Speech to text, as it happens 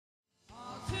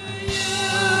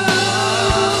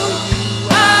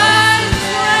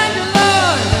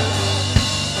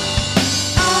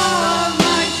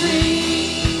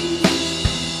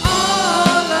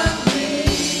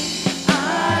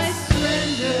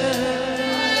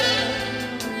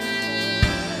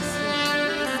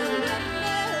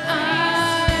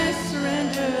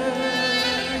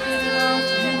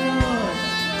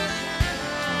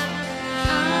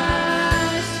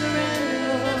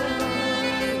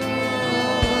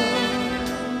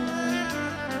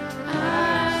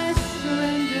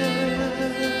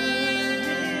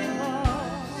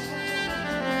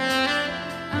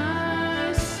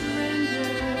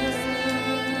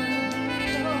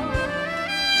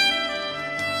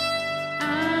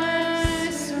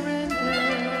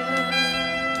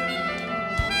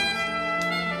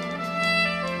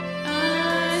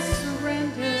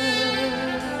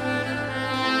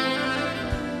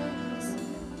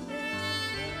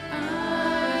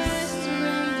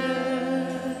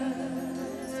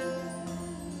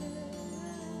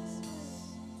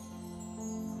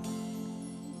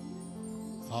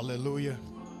Hallelujah.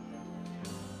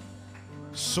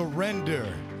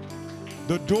 Surrender,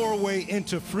 the doorway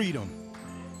into freedom.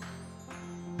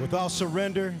 Without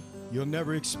surrender, you'll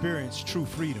never experience true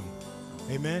freedom.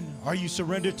 Amen. Are you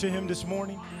surrendered to him this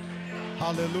morning?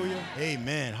 Hallelujah.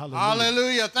 Amen. Hallelujah.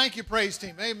 Hallelujah. Thank you, praise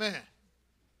team. Amen.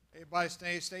 Everybody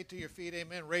stay to your feet.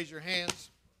 Amen. Raise your hands.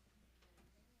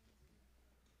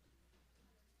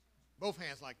 Both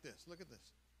hands like this. Look at this.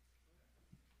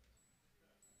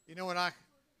 You know, when I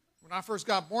first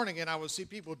got born again, I would see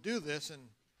people do this, and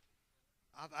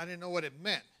I didn't know what it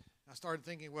meant. I started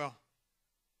thinking, well,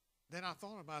 then I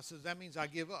thought about it. I said, that means I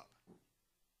give up.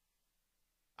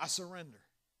 I surrender.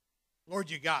 Lord,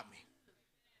 you got me.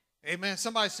 Amen.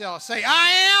 Somebody say,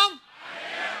 I am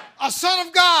a son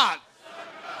of God.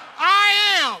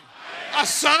 I am a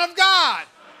son of God.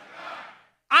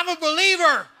 I'm a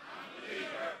believer.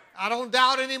 I don't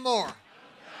doubt anymore.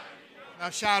 Now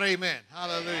shout amen.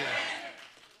 Hallelujah.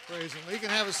 Praise him. You can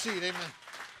have a seat. Amen.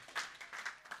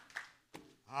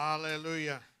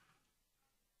 Hallelujah.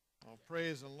 Oh,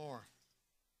 praise the Lord.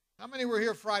 How many were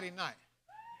here Friday night?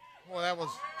 Boy, that was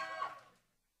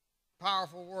a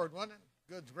powerful word, wasn't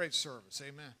it? Good, great service.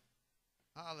 Amen.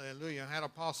 Hallelujah. I had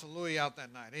Apostle Louis out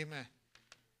that night. Amen.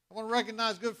 I want to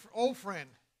recognize a good old friend,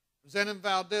 Zenon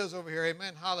Valdez over here.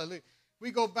 Amen. Hallelujah. We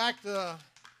go back to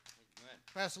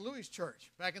Pastor Louis' church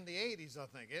back in the 80s, I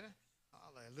think, isn't it?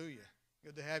 Hallelujah.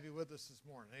 Good to have you with us this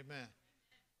morning. Amen.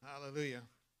 Hallelujah.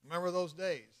 Remember those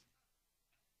days.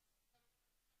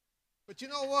 But you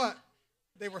know what?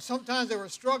 Sometimes they were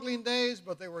struggling days,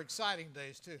 but they were exciting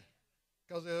days too.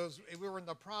 Because we were in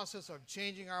the process of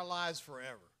changing our lives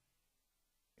forever.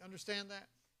 You understand that?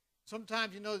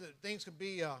 Sometimes you know that things can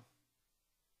be,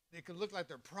 they can look like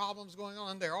there are problems going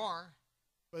on, and there are.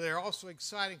 But they're also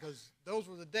exciting because those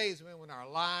were the days when our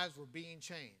lives were being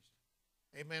changed.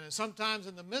 Amen. And sometimes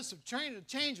in the midst of trying to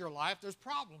change your life, there's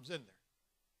problems in there.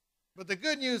 But the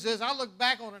good news is I look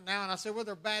back on it now and I say, well,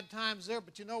 there are bad times there.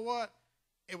 But you know what?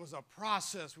 It was a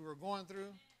process we were going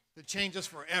through to change us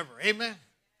forever. Amen.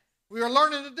 We were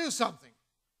learning to do something.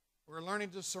 We were learning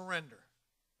to surrender.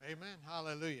 Amen.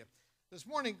 Hallelujah. This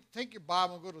morning, take your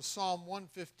Bible and go to Psalm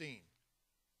 115.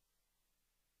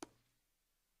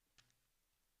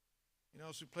 You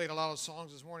notice we played a lot of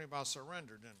songs this morning about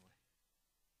surrender, didn't we?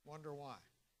 Wonder why.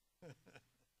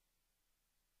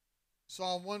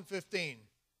 Psalm 115.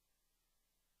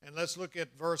 And let's look at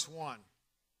verse 1.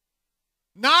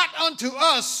 Not unto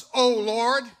us, O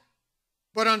Lord,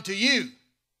 but unto you.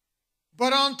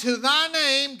 But unto thy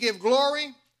name give glory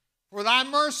for thy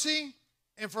mercy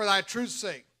and for thy truth's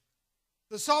sake.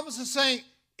 The psalmist is saying,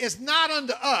 it's not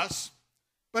unto us,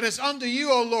 but it's unto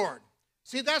you, O Lord.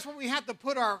 See, that's when we have to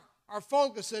put our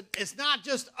focus in. It's not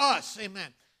just us.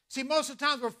 Amen. See, most of the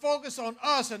times we're focused on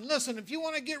us. And listen, if you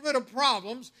want to get rid of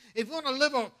problems, if you want to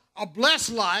live a blessed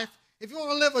life, if you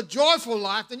want to live a joyful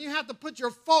life, then you have to put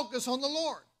your focus on the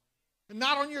Lord and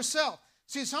not on yourself.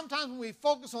 See, sometimes when we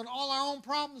focus on all our own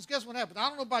problems, guess what happens? I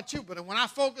don't know about you, but when I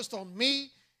focused on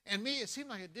me, it seemed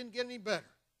like it didn't get any better.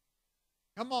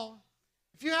 Come on.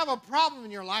 If you have a problem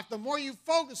in your life, the more you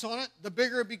focus on it, the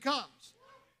bigger it becomes.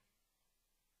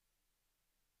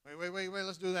 Wait,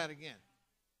 let's do that again.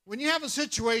 When you have a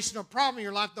situation, a problem in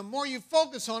your life, the more you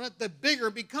focus on it, the bigger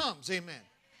it becomes. Amen.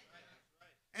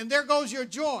 And there goes your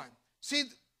joy. See,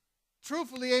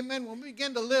 truthfully, amen, when we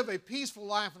begin to live a peaceful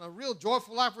life and a real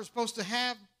joyful life we're supposed to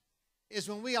have is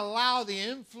when we allow the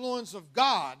influence of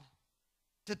God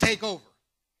to take over.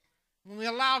 When we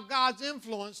allow God's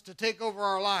influence to take over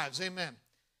our lives. Amen.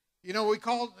 You know,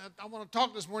 I want to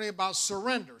talk this morning about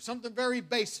surrender, something very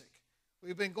basic.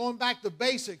 We've been going back to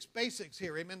basics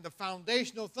here, amen, the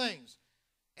foundational things.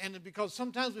 And because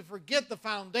sometimes we forget the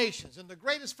foundations. And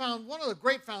one of the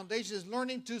great foundations is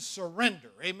learning to surrender,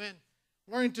 amen,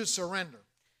 learning to surrender.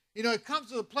 You know, it comes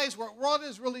to the place where what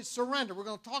is really surrender. We're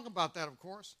going to talk about that, of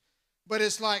course. But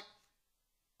it's like,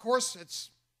 of course,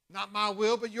 it's not my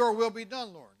will, but your will be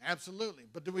done, Lord. Absolutely.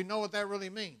 But do we know what that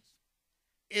really means?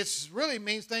 It really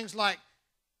means things like,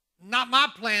 not my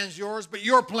plan's yours, but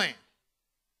your plan.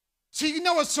 See, you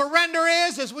know what surrender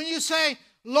is? It's when you say,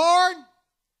 Lord,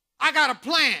 I got a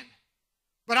plan,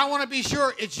 but I want to be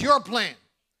sure it's your plan.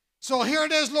 So here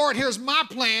it is, Lord, here's my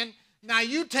plan. Now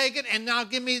you take it and now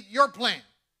give me your plan.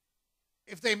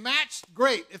 If they match,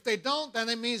 great. If they don't, then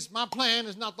it means my plan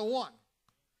is not the one.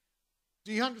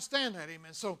 Do you understand that?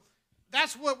 Amen. So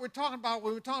that's what we're talking about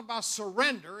when we're talking about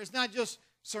surrender. It's not just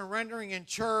surrendering in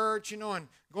church, you know, and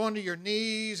going to your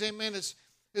knees. Amen. It's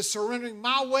surrendering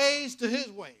my ways to his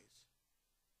ways.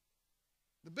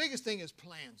 The biggest thing is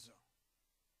plans, though.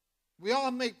 We all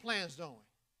make plans, don't we?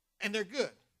 And they're good.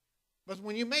 But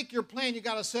when you make your plan, you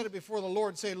got to set it before the Lord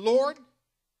and say, Lord,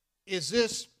 is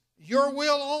this your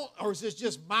will or is this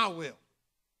just my will?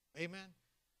 Amen.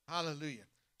 Hallelujah.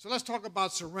 So let's talk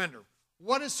about surrender.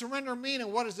 What does surrender mean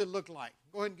and what does it look like?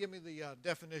 Go ahead and give me the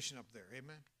definition up there.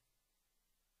 Amen.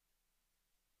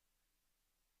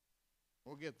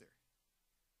 We'll get there.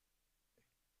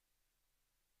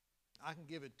 I can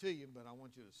give it to you, but I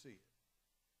want you to see it.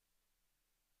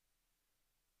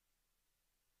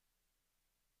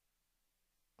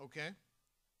 Okay?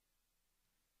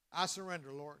 I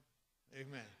surrender, Lord.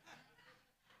 Amen.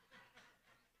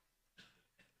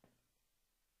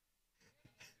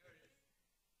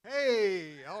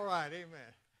 Hey, all right,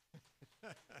 amen.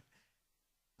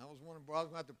 I was wondering, boy, I was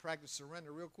going to have to practice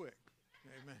surrender real quick.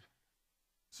 Amen.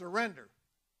 Surrender.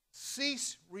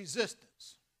 Cease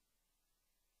resistance.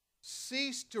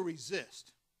 Cease to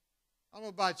resist. I don't know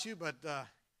about you, but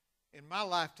in my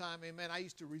lifetime, amen, I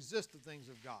used to resist the things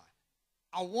of God.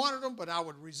 I wanted them, but I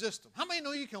would resist them. How many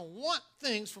know you can want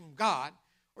things from God,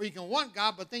 or you can want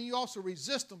God, but then you also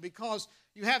resist them because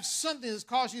you have something that's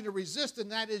caused you to resist,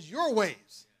 and that is your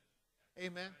ways.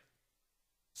 Amen.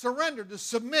 Surrender, to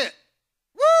submit.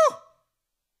 Woo!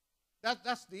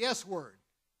 That's the S word.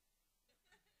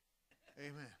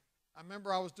 Amen. I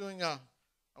remember I was doing a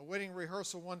wedding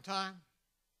rehearsal one time,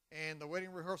 and the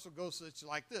wedding rehearsal goes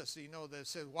like this. You know, that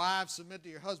says, wives, submit to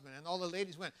your husband. And all the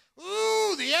ladies went,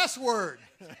 ooh, the S word.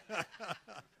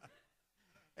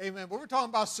 Amen. But we're talking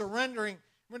about surrendering.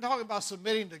 We're talking about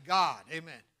submitting to God.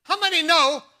 Amen. How many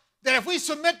know that if we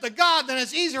submit to God, then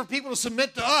it's easier for people to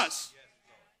submit to us?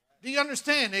 Do you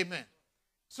understand? Amen.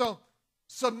 So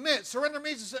submit. Surrender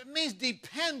means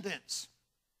dependence.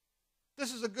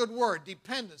 This is a good word,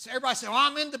 dependence. Everybody say, well,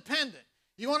 I'm independent.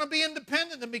 You want to be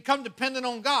independent? Then become dependent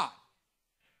on God.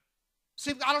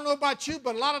 See, I don't know about you,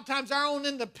 but a lot of times our own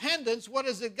independence, what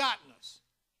has it gotten us?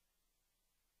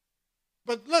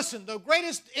 But listen, the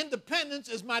greatest independence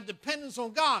is my dependence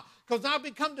on God. Because when I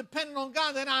become dependent on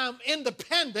God, then I am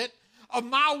independent of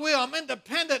my will. I'm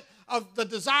independent of the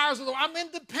desires of the world. I'm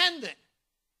independent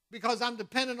because I'm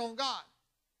dependent on God.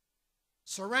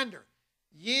 Surrender.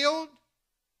 Yield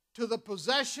to the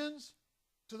possession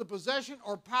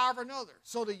or power of another.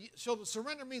 So the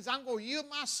surrender means I'm going to yield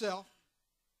myself.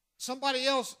 Somebody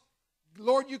else,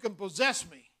 Lord, you can possess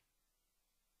me.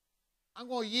 I'm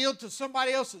going to yield to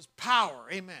somebody else's power.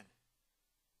 Amen.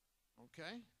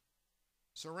 Okay?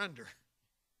 Surrender.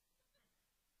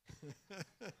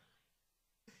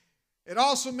 It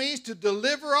also means to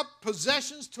deliver up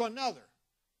possessions to another.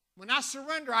 When I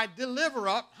surrender, I deliver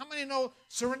up. How many know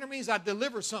surrender means I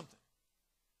deliver something?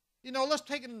 You know, let's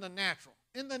take it in the natural.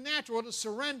 In the natural, to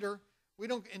surrender, we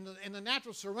don't. In the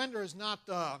natural, surrender is not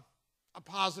a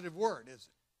positive word, is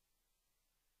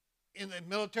it? In the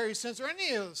military sense or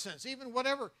any other sense, even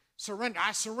whatever, surrender.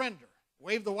 I surrender.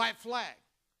 Wave the white flag.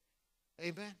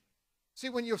 Amen. See,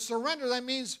 when you surrender, that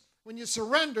means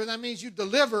you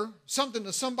deliver something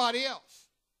to somebody else.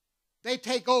 They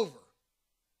take over.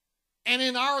 And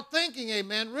in our thinking,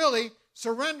 amen, really,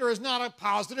 surrender is not a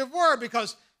positive word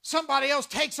because somebody else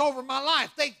takes over my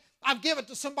life. I give it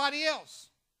to somebody else.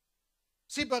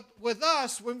 See, but with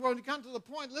us, when we come to the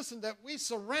point, listen, that we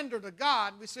surrender to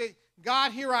God, we say,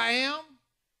 God, here I am.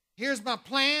 Here's my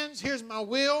plans. Here's my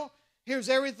will. Here's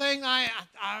everything I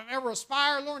ever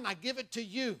aspire, Lord, and I give it to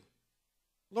you.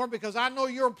 Lord, because I know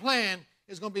your plan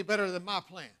is going to be better than my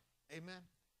plan. Amen.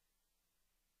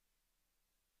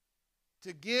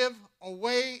 To give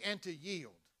away and to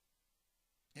yield.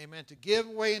 Amen. To give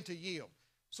away and to yield.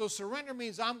 So surrender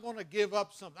means I'm going to give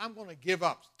up something. I'm going to give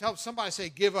up. Tell somebody, say,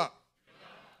 give up.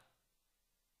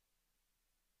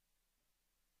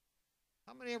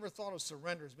 How many ever thought of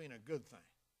surrender as being a good thing?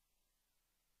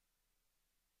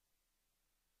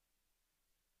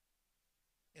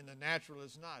 In the natural,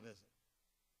 it's not, is it?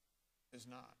 It's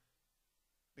not.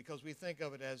 Because we think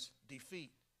of it as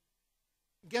defeat.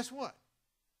 Guess what?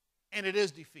 And it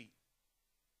is defeat.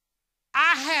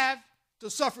 I have to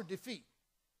suffer defeat.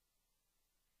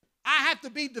 I have to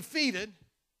be defeated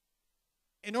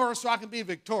in order so I can be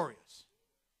victorious.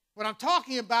 What I'm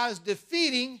talking about is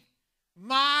defeating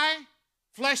my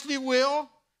fleshly will,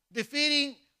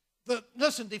 defeating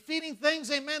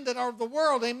things, amen, that are of the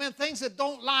world, amen, things that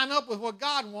don't line up with what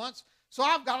God wants, so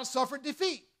I've got to suffer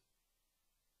defeat.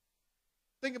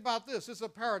 Think about this. It's a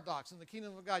paradox in the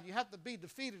kingdom of God. You have to be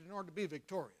defeated in order to be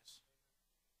victorious.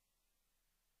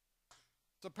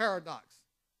 It's a paradox.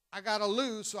 I got to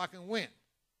lose so I can win.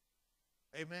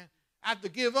 Amen. I have to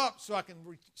give up so I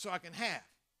can have.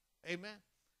 Amen.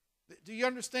 Do you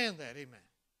understand that? Amen.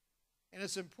 And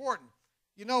it's important.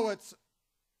 You know, it's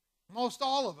most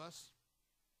all of us,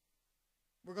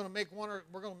 we're going to make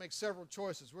we're going to make several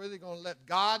choices. We're either going to let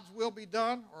God's will be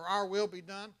done or our will be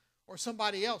done or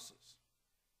somebody else's.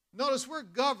 Notice we're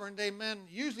governed, amen,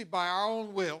 usually by our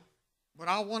own will, what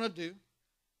I want to do,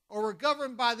 or we're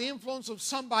governed by the influence of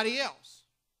somebody else,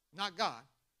 not God,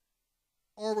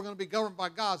 or we're going to be governed by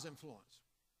God's influence.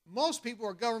 Most people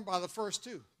are governed by the first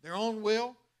two, their own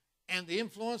will and the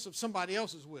influence of somebody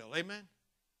else's will, amen?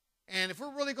 And if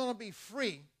we're really going to be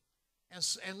free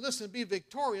and listen, be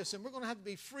victorious, and we're going to have to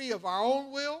be free of our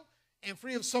own will and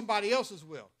free of somebody else's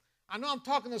will. I know I'm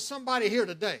talking to somebody here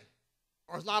today,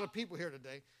 or a lot of people here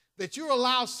today, that you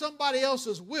allow somebody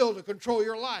else's will to control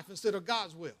your life instead of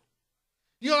God's will.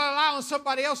 You're allowing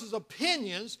somebody else's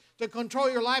opinions to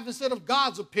control your life instead of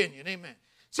God's opinion. Amen.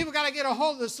 See, we got to get a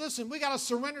hold of this. Listen, we got to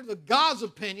surrender to God's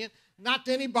opinion, not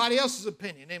to anybody else's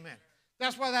opinion. Amen.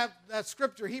 That's why that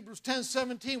scripture, Hebrews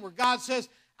 10:17, where God says,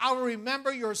 I will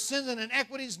remember your sins and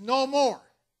iniquities no more.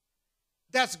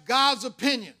 That's God's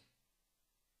opinion.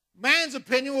 Man's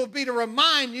opinion will be to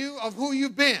remind you of who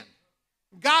you've been.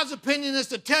 God's opinion is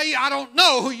to tell you, I don't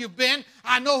know who you've been.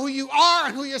 I know who you are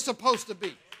and who you're supposed to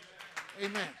be.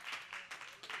 Amen.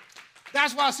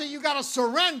 That's why I say you got to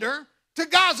surrender to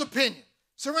God's opinion.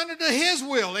 Surrender to his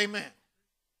will. Amen.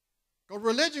 Because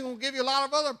religion will give you a lot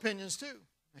of other opinions too.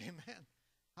 Amen.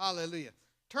 Hallelujah.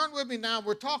 Turn with me now.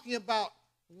 We're talking about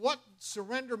what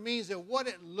surrender means and what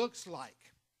it looks like.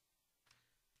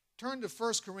 Turn to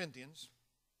 1 Corinthians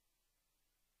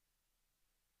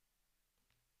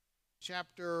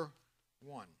chapter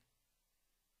 1.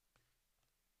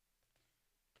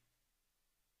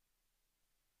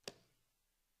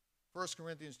 First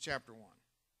Corinthians chapter 1.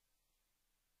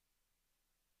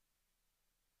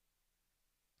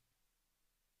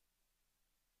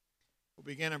 We'll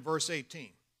begin in verse 18.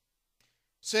 It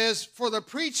says, for the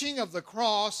preaching of the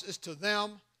cross is to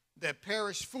them that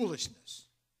perish foolishness,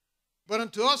 but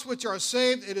unto us which are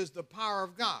saved it is the power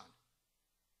of God.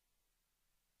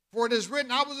 For it is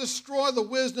written, I will destroy the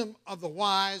wisdom of the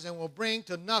wise and will bring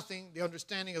to nothing the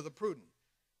understanding of the prudent.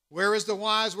 Where is the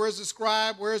wise? Where is the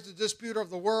scribe? Where is the disputer of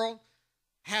the world?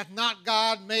 Hath not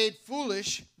God made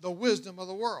foolish the wisdom of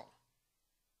the world?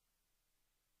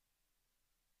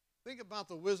 Think about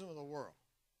the wisdom of the world.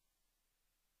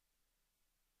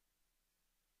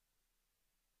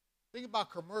 Think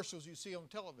about commercials you see on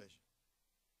television.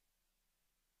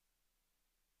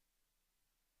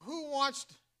 Who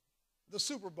watched the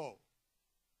Super Bowl?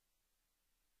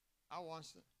 I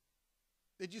watched it.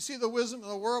 Did you see the wisdom of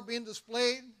the world being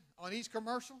displayed on each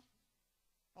commercial?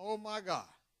 Oh my God.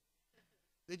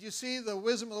 Did you see the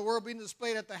wisdom of the world being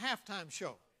displayed at the halftime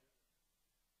show?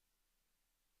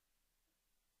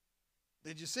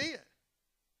 Did you see it?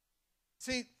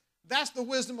 See, that's the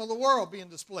wisdom of the world being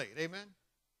displayed. Amen?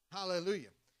 Hallelujah.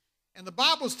 And the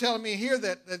Bible's telling me here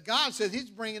that God says he's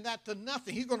bringing that to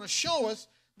nothing. He's going to show us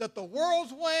that the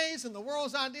world's ways and the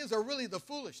world's ideas are really the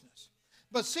foolishness.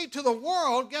 But see, to the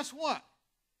world, guess what?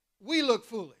 We look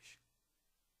foolish.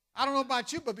 I don't know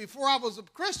about you, but before I was a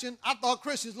Christian, I thought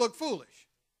Christians looked foolish.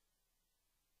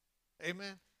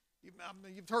 Amen.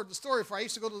 You've heard the story. I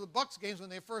used to go to the Bucks games when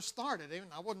they first started. Amen.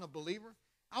 I wasn't a believer.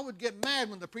 I would get mad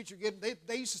when the preacher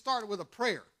they used to start it with a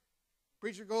prayer.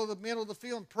 Preacher go to the middle of the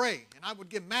field and pray, and I would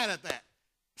get mad at that.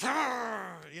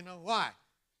 You know why?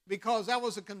 Because that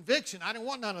was a conviction. I didn't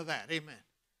want none of that. Amen.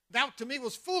 That to me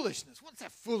was foolishness. What's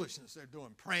that foolishness they're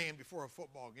doing, praying before a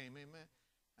football game? Amen.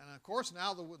 And of course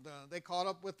now they caught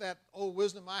up with that old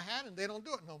wisdom I had, and they don't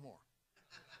do it no more.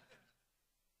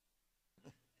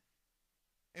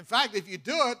 In fact, if you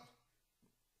do it,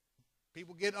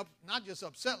 people get up, not just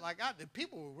upset like I did.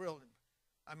 People were really,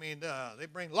 they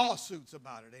bring lawsuits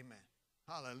about it. Amen.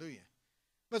 Hallelujah.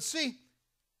 But see,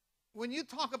 when you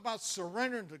talk about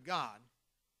surrendering to God,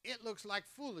 it looks like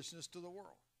foolishness to the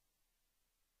world.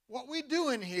 What we do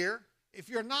in here, if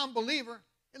you're a non-believer,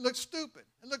 it looks stupid.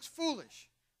 It looks foolish.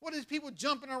 What are these people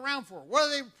jumping around for? What are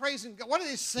they praising God? What are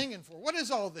they singing for? What is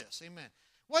all this? Amen.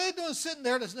 What are they doing sitting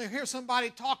there to hear somebody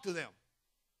talk to them?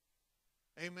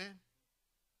 Amen.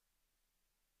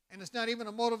 And it's not even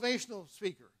a motivational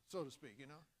speaker, so to speak, you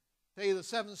know. Tell you the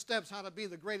 7 steps how to be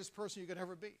the greatest person you could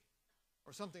ever be.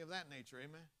 Or something of that nature,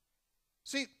 amen.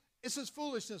 See, it's just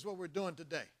foolishness what we're doing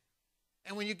today.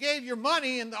 And when you gave your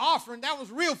money in the offering, that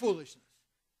was real foolishness.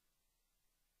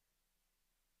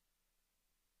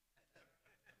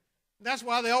 That's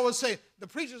why they always say, the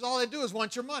preachers, all they do is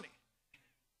want your money.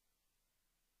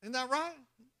 Isn't that right?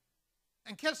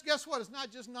 And guess what? It's not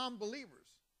just non-believers.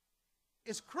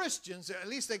 It's Christians, at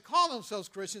least they call themselves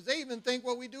Christians. They even think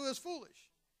what we do is foolish.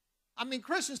 I mean,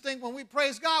 Christians think when we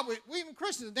praise God, we even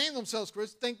Christians name themselves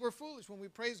Christians, think we're foolish when we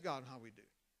praise God and how we do.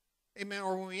 Amen.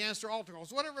 Or when we answer altar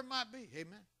calls, whatever it might be.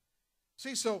 Amen.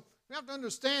 See, so we have to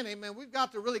understand, amen, we've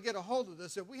got to really get a hold of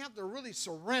this. That we have to really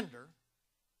surrender,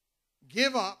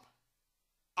 give up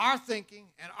our thinking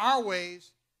and our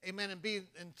ways, amen, and be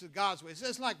into God's ways.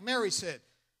 It's like Mary said.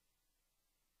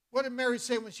 What did Mary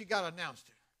say when she got announced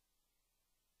here?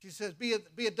 She says, be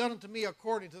it done unto me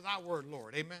according to thy word,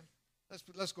 Lord. Amen.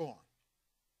 Let's go on.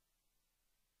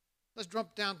 Let's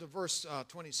jump down to verse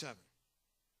 27.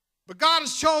 But God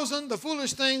has chosen the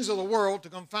foolish things of the world to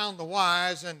confound the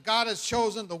wise, and God has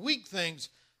chosen the weak things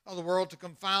of the world to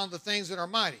confound the things that are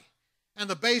mighty. And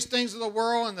the base things of the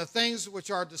world and the things which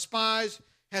are despised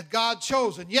hath God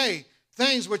chosen, yea,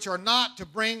 things which are not, to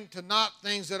bring to naught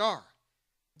things that are,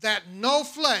 that no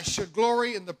flesh should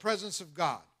glory in the presence of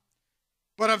God.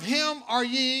 But of him are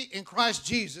ye in Christ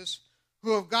Jesus,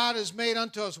 who of God has made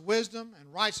unto us wisdom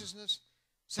and righteousness,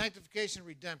 sanctification and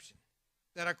redemption,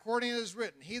 that according as it is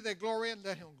written, he that glorieth,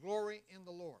 let him glory in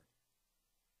the Lord.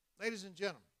 Ladies and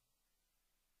gentlemen,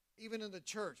 even in the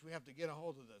church, we have to get a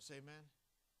hold of this, amen?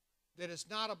 That it's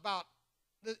not about,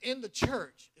 in the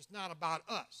church, it's not about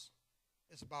us.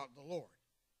 It's about the Lord.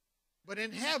 But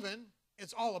in heaven,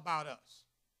 it's all about us.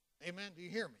 Amen? Do you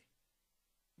hear me?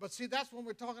 But see, that's when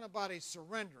we're talking about a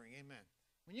surrendering, amen.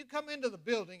 When you come into the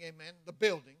building, amen, the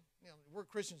building, you know, we're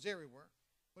Christians everywhere.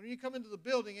 But when you come into the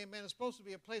building, amen, it's supposed to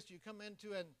be a place you come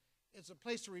into, and it's a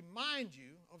place to remind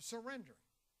you of surrendering,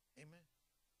 amen.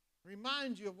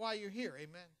 Remind you of why you're here,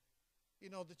 amen. You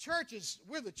know, the church is,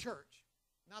 we're the church,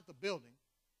 not the building.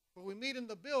 But we meet in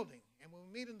the building, and when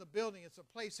we meet in the building, it's a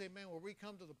place, amen, where we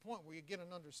come to the point where you get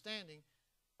an understanding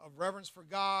of reverence for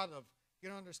God, of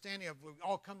get an understanding of we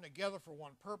all come together for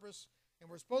one purpose, and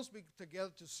we're supposed to be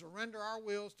together to surrender our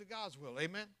wills to God's will.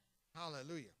 Amen?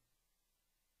 Hallelujah.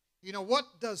 You know, what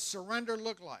does surrender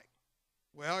look like?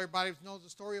 Well, everybody knows the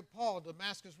story of Paul,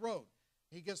 Damascus Road.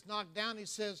 He gets knocked down. He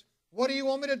says, what do you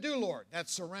want me to do, Lord?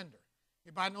 That's surrender.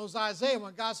 Everybody knows Isaiah.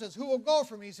 When God says, who will go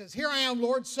for me? He says, here I am,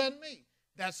 Lord, send me.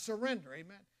 That's surrender.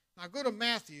 Amen? Now go to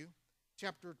Matthew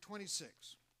chapter 26.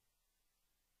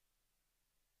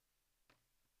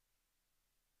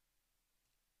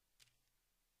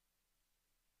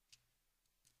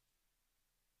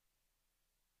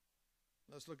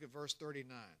 Let's look at verse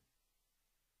 39.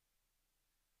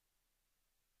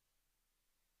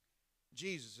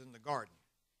 Jesus in the garden.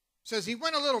 It says, he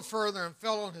went a little further and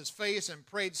fell on his face and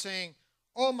prayed, saying,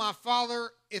 O my Father,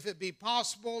 if it be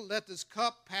possible, let this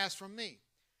cup pass from me.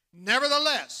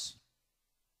 Nevertheless,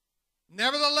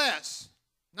 not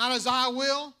as I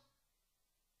will,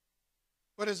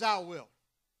 but as thou wilt.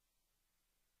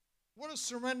 What does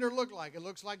surrender look like? It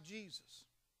looks like Jesus.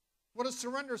 What does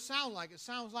surrender sound like? It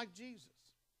sounds like Jesus.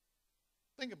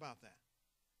 Think about that.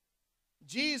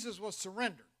 Jesus was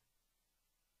surrendered.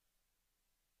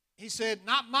 He said,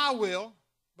 not my will,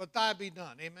 but thy be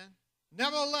done. Amen.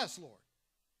 Nevertheless, Lord.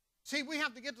 See, we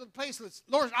have to get to the place that,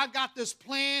 Lord, I got this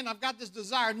plan, I've got this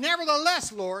desire.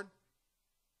 Nevertheless, Lord,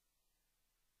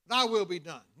 thy will be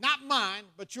done. Not mine,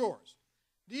 but yours.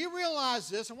 Do you realize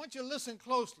this? I want you to listen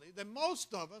closely, that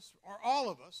most of us, or all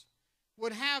of us,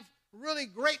 would have really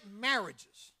great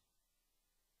marriages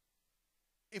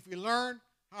if we learn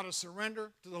how to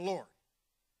surrender to the Lord.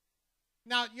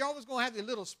 Now, you're always going to have these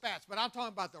little spats, but I'm talking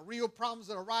about the real problems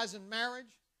that arise in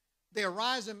marriage. They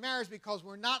arise in marriage because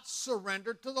we're not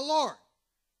surrendered to the Lord.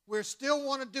 We still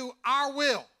want to do our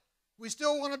will. We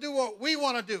still want to do what we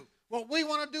want to do. What we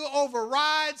want to do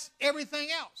overrides everything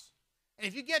else. And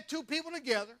if you get two people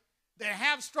together that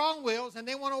have strong wills and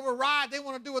they want to override, they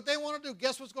want to do what they want to do,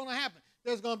 guess what's going to happen?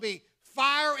 There's going to be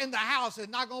fire in the house.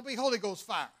 It's not going to be Holy Ghost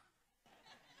fire.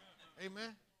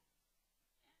 Amen.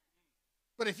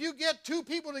 But if you get two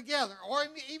people together, or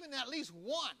even at least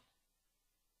one,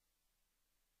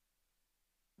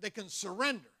 that can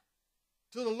surrender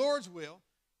to the Lord's will,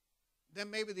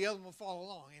 then maybe the other one will follow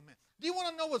along. Amen. Do you want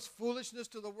to know what's foolishness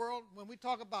to the world? When we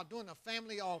talk about doing a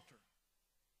family altar,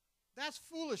 that's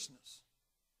foolishness.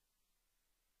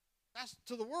 That's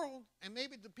to the world, and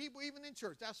maybe the people even in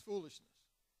church, that's foolishness.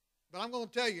 But I'm going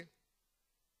to tell you,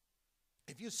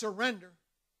 if you surrender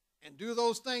and do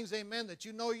those things, amen, that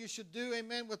you know you should do,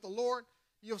 amen, with the Lord,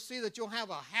 you'll see that you'll have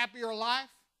a happier life,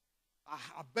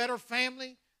 a better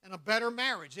family, and a better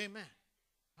marriage, amen.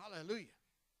 Hallelujah.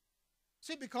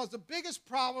 See, because the biggest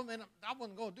problem, and I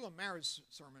wasn't going to do a marriage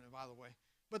sermon, by the way,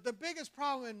 but the biggest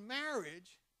problem in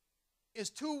marriage is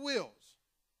two wills.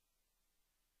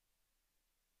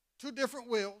 Two different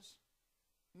wills,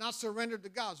 not surrendered to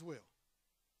God's will.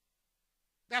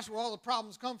 That's where all the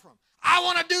problems come from. I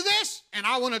want to do this, and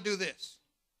I want to do this.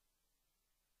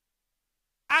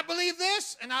 I believe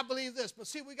this and I believe this. But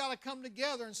see, we got to come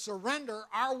together and surrender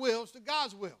our wills to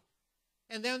God's will.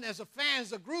 And then as a fan,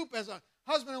 as a group, as a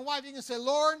husband and wife, you can say,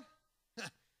 Lord,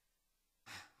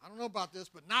 I don't know about this,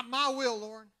 but not my will,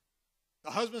 Lord.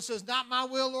 The husband says, not my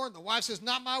will, Lord. The wife says,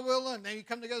 not my will, Lord. And then you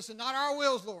come together and say, not our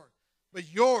wills, Lord,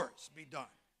 but yours be done.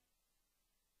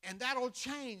 And that'll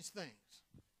change things.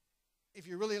 If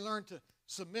you really learn to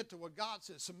submit to what God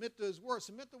says, submit to his word,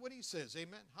 submit to what he says.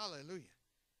 Amen. Hallelujah.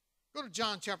 Go to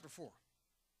John chapter 4.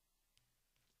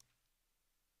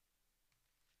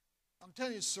 I'm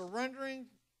telling you, surrendering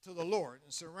to the Lord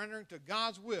and surrendering to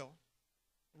God's will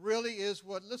really is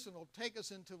what, listen, will take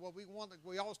us into what we want.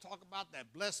 We always talk about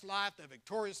that blessed life, that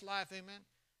victorious life. Amen.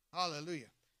 Hallelujah.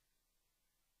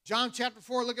 John chapter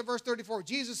 4, look at verse 34.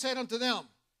 Jesus said unto them,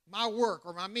 my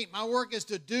work is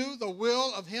to do the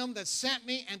will of him that sent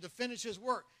me and to finish his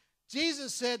work.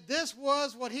 Jesus said this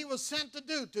was what he was sent to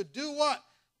do. To do what?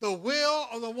 The will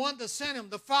of the one that sent him,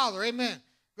 the Father. Amen.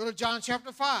 Go to John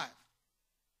chapter 5.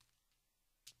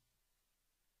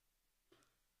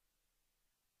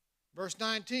 Verse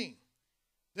 19.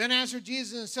 Then answered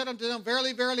Jesus and said unto them,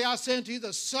 verily, verily, I say unto you,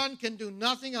 the Son can do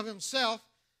nothing of himself,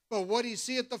 but what he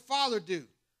seeth the Father do.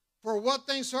 For what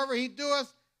things soever he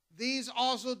doeth, these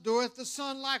also doeth the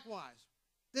Son likewise.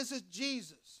 This is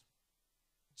Jesus.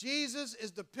 Jesus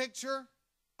is the picture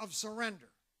of surrender.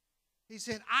 He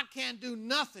said, I can't do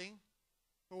nothing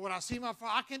but what I see my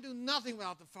Father. I can't do nothing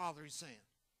without the Father, he's saying.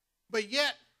 But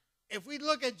yet, if we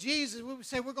look at Jesus, we would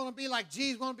say we're going to be like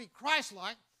Jesus, we're going to be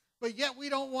Christ-like, but yet we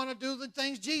don't want to do the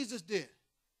things Jesus did.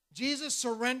 Jesus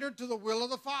surrendered to the will of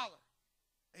the Father.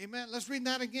 Amen. Let's read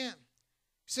that again.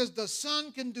 He says, the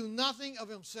Son can do nothing of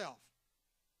himself.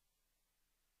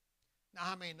 Now,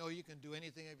 how many know you can do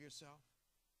anything of yourself?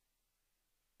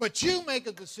 But you make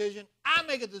a decision, I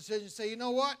make a decision, say, you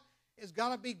know what? It's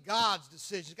got to be God's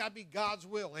decision. It's got to be God's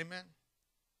will. Amen.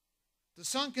 The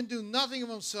Son can do nothing of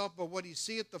himself but what he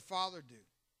seeth the Father do.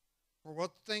 For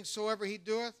what things soever he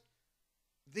doeth,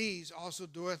 these also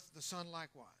doeth the Son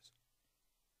likewise.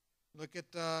 Look at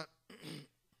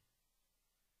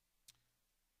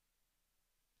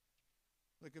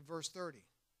look at verse 30.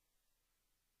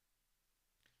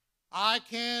 I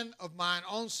can of mine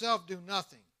own self do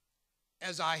nothing.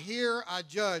 As I hear, I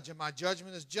judge, and my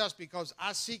judgment is just, because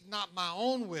I seek not my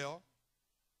own will,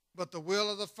 but the will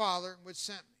of the Father which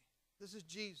sent me. This is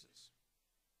Jesus.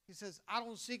 He says, I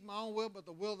don't seek my own will, but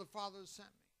the will of the Father that sent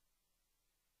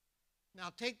me. Now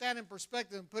take that in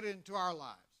perspective and put it into our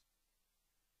lives.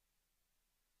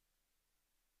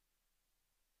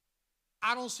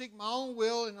 I don't seek my own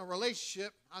will in a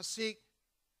relationship. I seek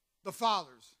the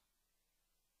Father's.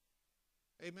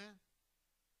 Amen.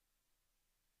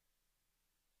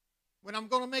 When I'm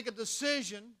going to make a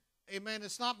decision, amen,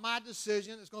 it's not my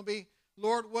decision. It's going to be,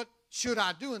 Lord, what should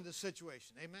I do in this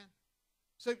situation? Amen.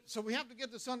 So we have to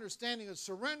get this understanding of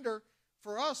surrender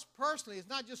for us personally. It's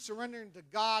not just surrendering to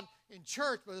God in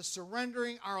church, but it's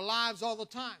surrendering our lives all the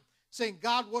time. Saying,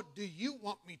 God, what do you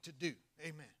want me to do?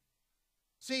 Amen.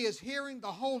 See, it's hearing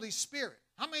the Holy Spirit.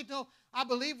 How many know? I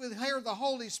believe we hear the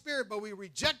Holy Spirit, but we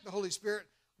reject the Holy Spirit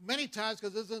many times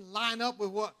because it doesn't line up with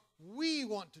what we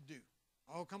want to do.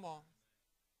 Oh, come on.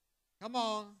 Come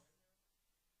on.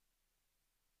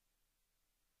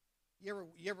 You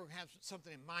ever have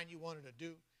something in mind you wanted to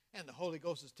do, and the Holy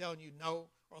Ghost is telling you no,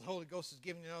 or the Holy Ghost is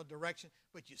giving you no direction,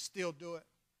 but you still do it?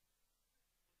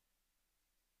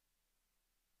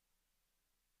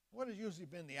 What has usually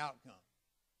been the outcome?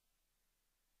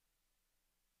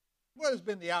 What has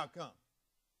been the outcome?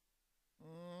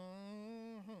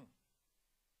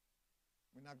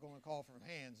 We're not going to call for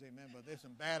hands, amen, but there's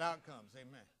some bad outcomes,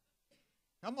 amen.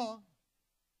 Come on.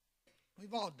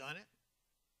 We've all done it.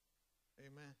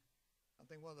 Amen. I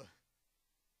think one of the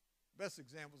best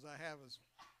examples I have is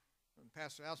when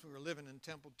Pastor House, we were living in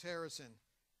Temple Terrace, and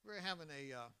we were having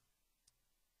a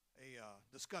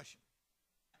discussion.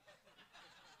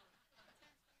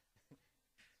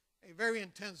 A very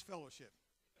intense fellowship.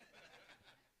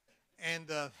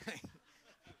 And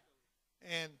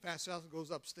and Pastor House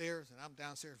goes upstairs, and I'm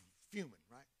downstairs fuming,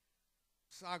 right?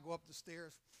 So I go up the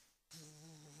stairs,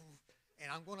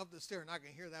 and I'm going up the stairs, and I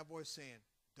can hear that voice saying,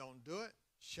 don't do it,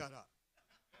 shut up.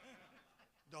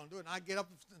 Don't do it. And I get up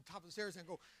to the top of the stairs and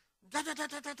go, da, da, da,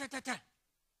 da, da, da, da.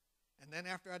 And then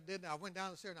after I did that, I went down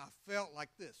the stairs, and I felt like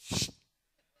this.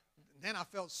 And then I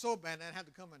felt so bad, and I had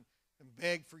to come and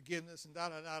beg forgiveness and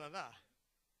da-da-da-da-da.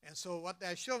 And so what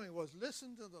that showed me was,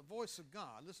 listen to the voice of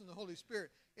God. Listen to the Holy Spirit.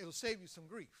 It'll save you some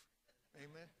grief.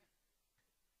 Amen.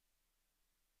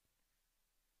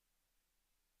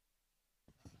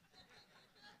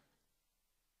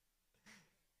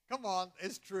 Come on,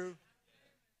 it's true.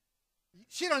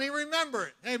 She don't even remember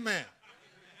it. Amen.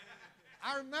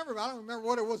 I remember, but I don't remember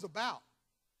what it was about.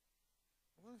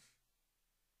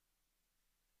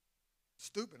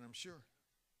 Stupid, I'm sure.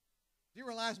 Do you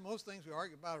realize most things we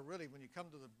argue about are really, when you come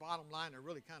to the bottom line, they're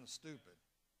really kind of stupid.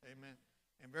 Amen.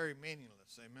 And very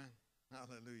meaningless. Amen.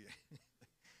 Hallelujah.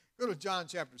 Go to John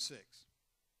chapter 6.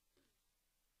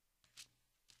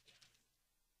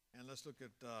 And let's look at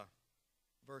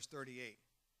verse 38.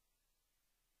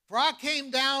 For I came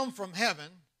down from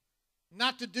heaven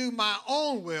not to do my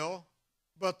own will,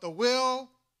 but the will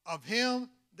of him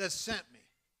that sent me.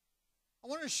 I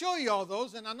want to show you all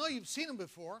those, and I know you've seen them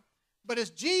before, but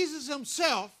it's Jesus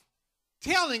himself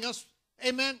telling us,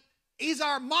 amen, he's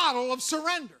our model of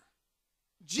surrender.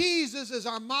 Jesus is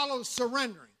our model of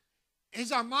surrendering.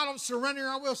 He's our model of surrendering.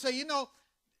 I will say, do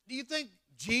you think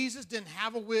Jesus didn't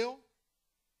have a will?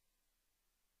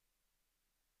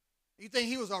 You think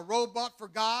he was a robot for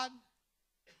God?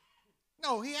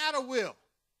 No, he had a will.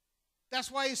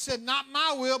 That's why he said, not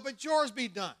my will, but yours be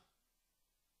done.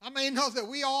 I mean, know that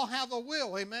we all have a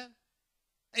will, amen?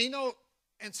 And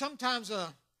and sometimes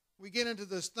we get into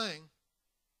this thing.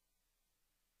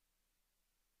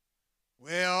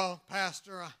 Well,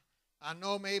 Pastor, I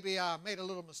know maybe I made a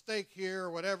little mistake here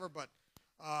or whatever, but,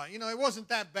 it wasn't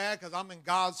that bad because I'm in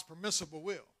God's permissible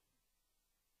will.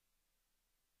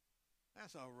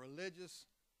 That's a religious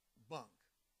bunk.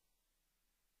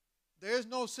 There's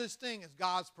no such thing as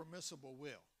God's permissible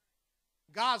will.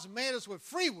 God's made us with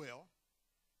free will,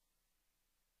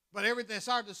 but everything's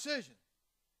our decision.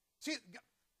 See,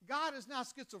 God is not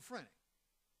schizophrenic.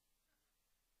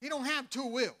 He don't have two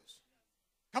wills.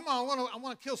 Come on, I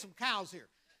want to kill some cows here.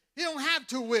 He don't have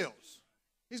two wills.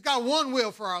 He's got one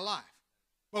will for our life.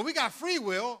 But we got free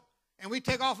will, and we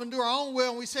take off and do our own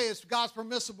will, and we say it's God's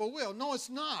permissible will. No, it's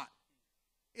not.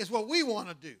 It's what we want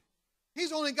to do.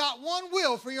 He's only got one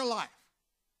will for your life.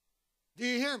 Do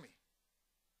you hear me?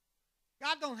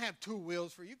 God don't have two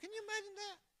wills for you. Can you imagine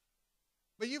that?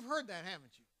 But you've heard that,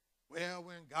 haven't you? Well,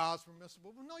 we're in God's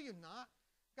permissible. Well, no, you're not.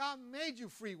 God made you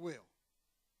free will.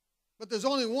 But there's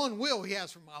only one will he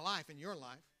has for my life and your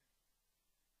life.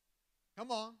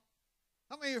 Come on.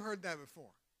 How many of you heard that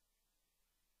before?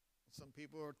 Some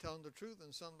people are telling the truth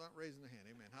and some not raising their hand.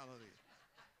 Amen. Hallelujah.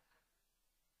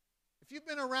 If you've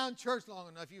been around church long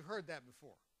enough, you've heard that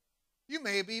before. You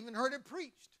may have even heard it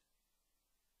preached.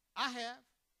 I have.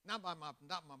 Not by my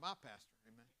pastor.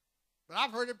 Amen. But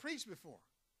I've heard it preached before.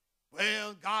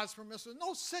 Well, God's permissible.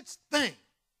 No such thing.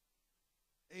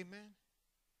 Amen.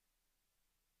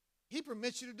 He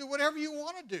permits you to do whatever you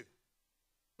want to do.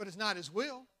 But it's not his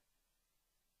will.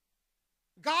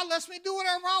 God lets me do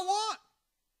whatever I want.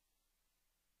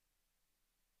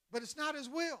 But it's not his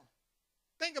will.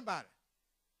 Think about it.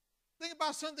 Think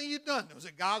about something you've done. Was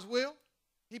it God's will?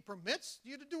 He permits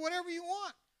you to do whatever you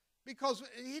want. Because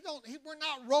we're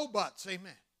not robots.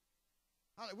 Amen.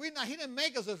 He didn't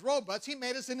make us as robots. He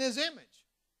made us in his image.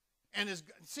 And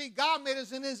God made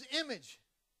us in his image.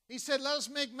 He said, let us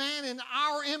make man in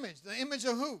our image. The image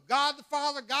of who? God the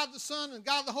Father, God the Son, and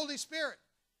God the Holy Spirit.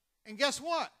 And guess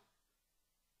what?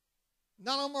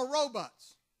 None of them are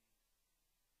robots.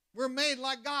 We're made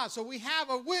like God, so we have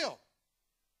a will.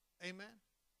 Amen.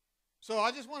 So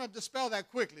I just want to dispel that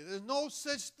quickly. There's no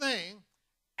such thing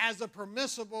as a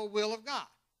permissible will of God.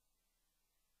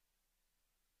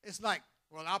 It's like,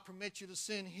 well, I'll permit you to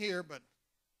sin here, but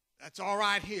that's all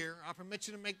right here. I'll permit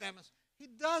you to make that mistake. He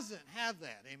doesn't have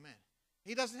that. Amen.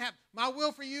 He doesn't have. My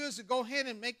will for you is to go ahead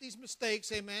and make these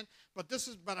mistakes. Amen. But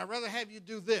I'd rather have you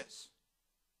do this.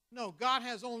 No, God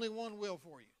has only one will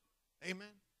for you. Amen.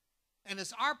 And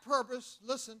it's our purpose,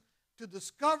 listen, to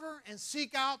discover and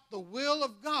seek out the will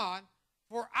of God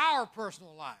for our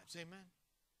personal lives. Amen.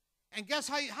 And guess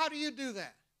how do you do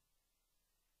that?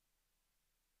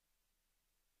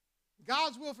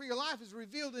 God's will for your life is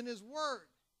revealed in his word.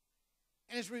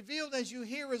 And it's revealed as you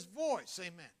hear his voice.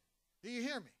 Amen. Do you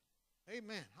hear me?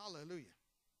 Amen. Hallelujah.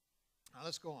 Now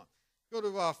let's go on. Let's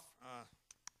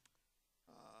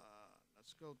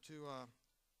go to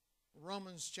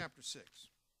Romans chapter 6.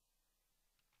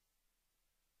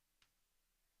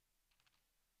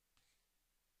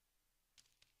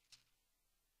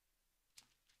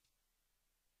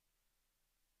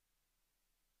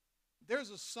 There's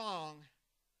a song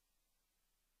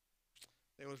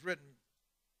that was written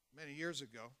many years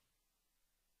ago,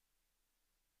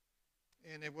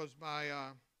 and it was by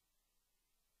a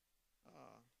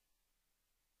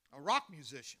rock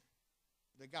musician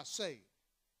that got saved.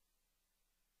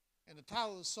 And the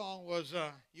title of the song was,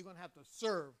 You're Going to Have to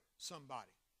Serve Somebody.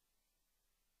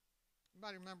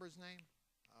 Anybody remember his name?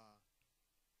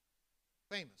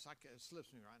 Famous. It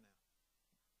slips me right now.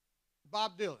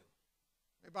 Bob Dylan.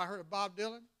 Everybody heard of Bob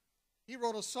Dylan? He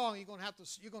wrote a song, you're gonna have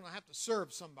to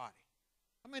serve somebody.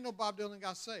 How many know Bob Dylan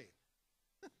got saved?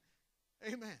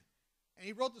 Amen. And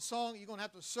he wrote the song, you're gonna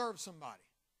have to serve somebody.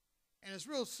 And it's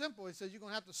real simple. He says you're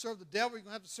gonna have to serve the devil, you're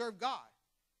gonna have to serve God.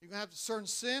 You're gonna have to serve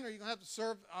sin, or you're gonna have to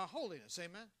serve holiness.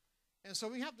 Amen. And so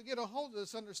we have to get a hold of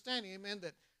this understanding, amen,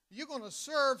 that you're gonna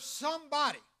serve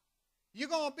somebody. You're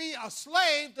gonna be a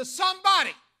slave to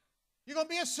somebody. You're gonna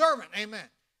be a servant. Amen.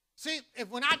 See,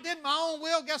 when I did my own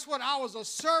will, guess what? I was a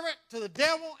servant to the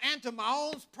devil and to my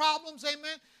own problems,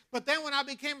 amen. But then when I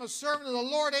became a servant of the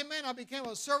Lord, amen, I became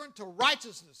a servant to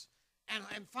righteousness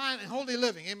and fine and holy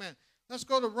living, amen. Let's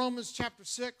go to Romans chapter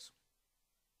 6,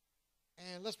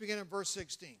 and let's begin in verse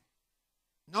 16.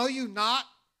 Know you not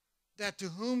that to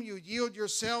whom you yield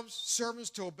yourselves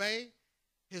servants to obey,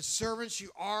 his servants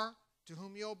you are to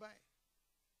whom you obey?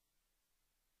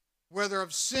 Whether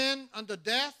of sin unto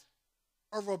death,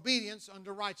 or of obedience unto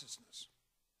righteousness.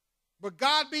 But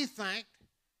God be thanked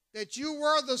that you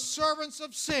were the servants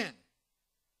of sin,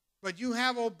 but you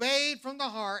have obeyed from the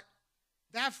heart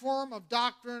that form of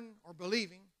doctrine or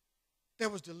believing that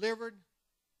was delivered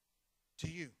to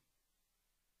you.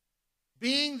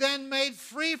 Being then made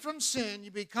free from sin,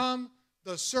 you become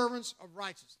the servants of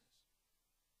righteousness.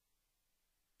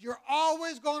 You're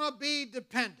always going to be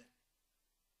dependent.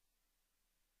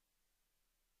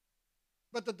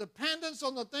 But the dependence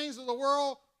on the things of the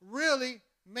world really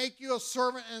make you a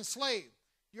servant and slave.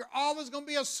 You're always going to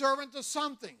be a servant to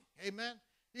something. Amen.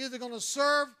 You're either going to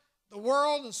serve the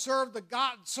world and serve the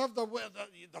God, serve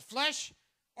the flesh,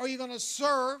 or you're going to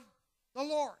serve the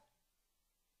Lord.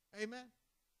 Amen.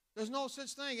 There's no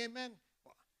such thing. Amen.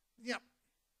 Yeah.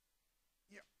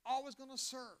 You're always going to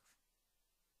serve.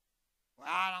 Well,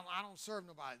 I don't serve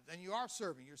nobody. Then you are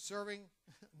serving. You're serving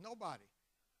nobody.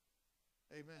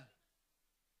 Amen.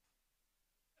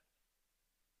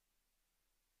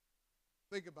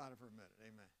 Think about it for a minute,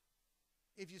 amen.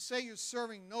 If you say you're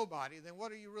serving nobody, then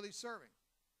what are you really serving?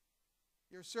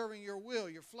 You're serving your will,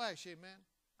 your flesh, amen.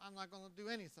 I'm not going to do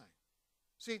anything.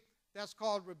 See, that's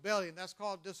called rebellion. That's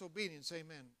called disobedience,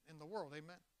 amen, in the world,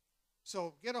 amen.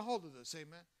 So get a hold of this,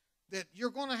 amen, that you're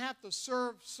going to have to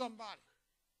serve somebody.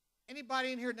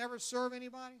 Anybody in here never serve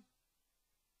anybody?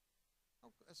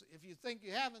 If you think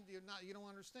you haven't, you don't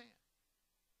understand.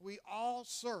 We all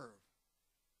serve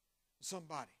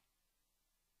somebody.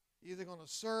 You're either going to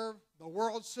serve the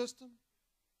world system,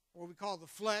 or we call the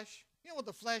flesh. You know what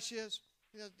the flesh is?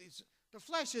 The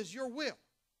flesh is your will.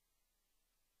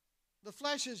 The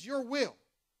flesh is your will,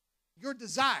 your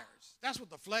desires. That's what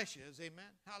the flesh is, amen.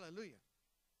 Hallelujah.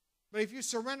 But if you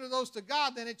surrender those to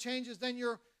God, then it changes. Then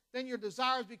your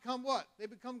desires become what? They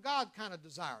become God kind of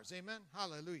desires, amen.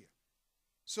 Hallelujah.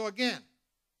 So again,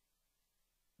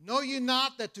 know you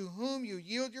not that to whom you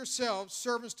yield yourselves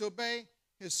servants to obey,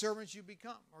 his servants you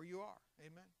become, or you are.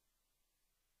 Amen.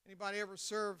 Anybody ever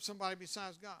serve somebody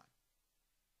besides God?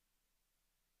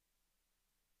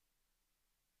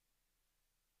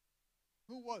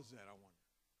 Who was that, I wonder?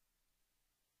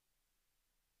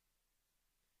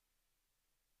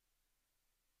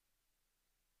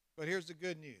 But here's the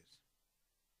good news.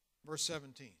 Verse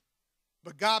 17.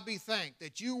 But God be thanked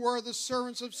that you were the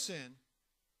servants of sin,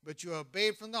 but you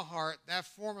obeyed from the heart that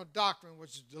form of doctrine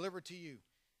which is delivered to you.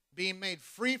 Being made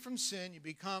free from sin, you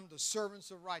become the servants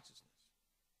of righteousness.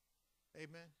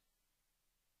 Amen.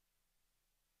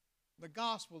 The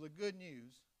gospel, the good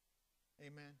news,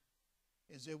 amen,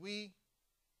 is that we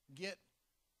get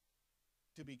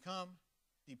to become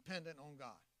dependent on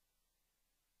God.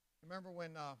 Remember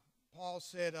when Paul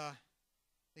said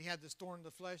he had this thorn in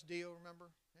the flesh deal, remember?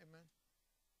 Amen.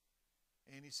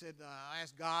 And he said, I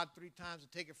asked God 3 times to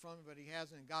take it from me, but he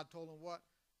hasn't. And God told him what?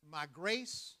 My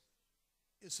grace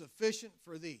is sufficient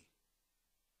for thee.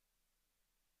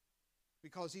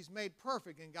 Because he's made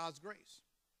perfect in God's grace.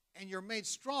 And you're made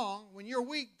strong. When you're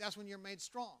weak, that's when you're made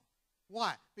strong.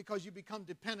 Why? Because you become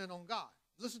dependent on God.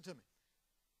 Listen to me.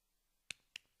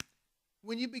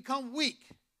 When you become weak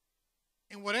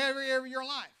in whatever area of your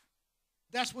life,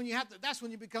 that's when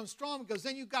you become strong, because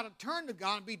then you've got to turn to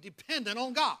God and be dependent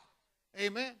on God.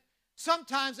 Amen.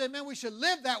 Sometimes, amen, we should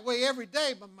live that way every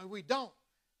day, but we don't.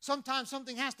 Sometimes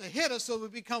something has to hit us so we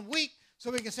become weak,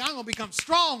 so we can say, I'm going to become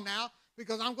strong now,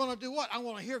 because I'm going to do what? I'm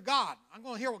going to hear God. I'm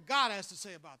going to hear what God has to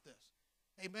say about this.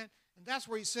 Amen. And that's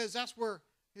where he says that's where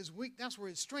his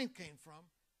strength came from.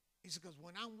 He said, because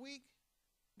when I'm weak,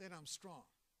 then I'm strong.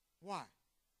 Why?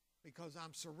 Because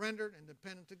I'm surrendered and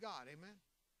dependent to God. Amen.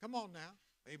 Come on now.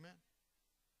 Amen.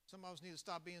 Some of us need to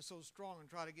stop being so strong and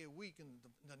try to get weak in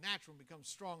the natural and become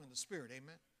strong in the spirit.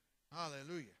 Amen.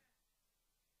 Hallelujah.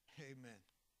 Amen.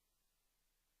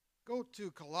 Go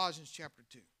to Colossians chapter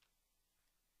 2.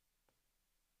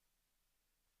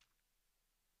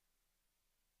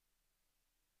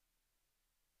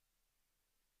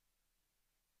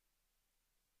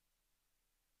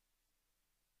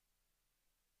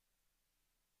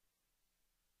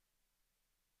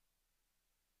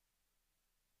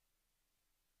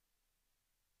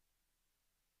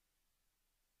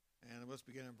 And let's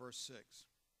begin in verse 6.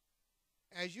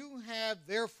 As you have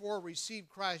therefore received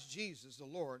Christ Jesus the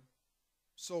Lord,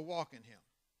 so walk in him.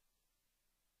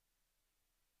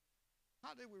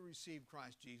 How did we receive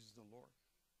Christ Jesus the Lord?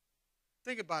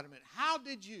 Think about it a minute. How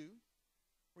did you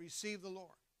receive the Lord?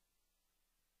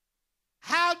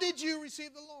 How did you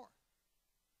receive the Lord?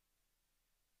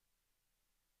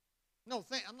 No,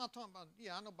 I'm not talking about,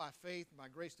 I know by faith, by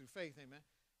grace through faith, amen.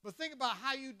 But think about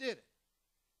how you did it.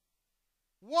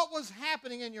 What was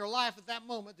happening in your life at that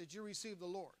moment that you received the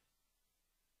Lord?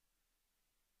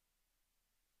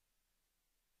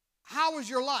 How was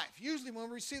your life? Usually when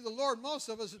we receive the Lord, most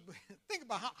of us, think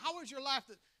about how was your life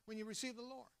when you received the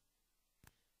Lord?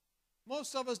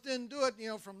 Most of us didn't do it,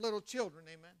 from little children,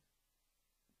 amen.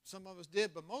 Some of us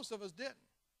did, but most of us didn't.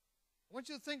 I want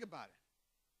you to think about it.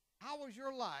 How was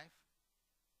your life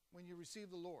when you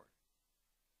received the Lord?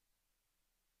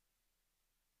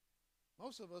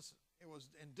 Most of us, it was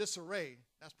in disarray.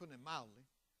 That's putting it mildly.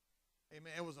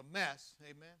 Amen. It was a mess.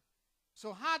 Amen.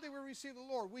 So how did we receive the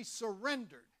Lord? We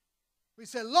surrendered. We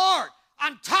said, Lord,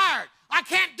 I'm tired. I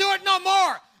can't do it no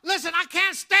more. Listen, I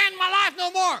can't stand my life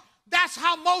no more. That's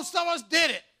how most of us did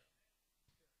it.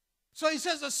 So he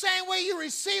says the same way you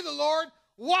receive the Lord,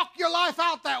 walk your life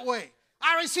out that way.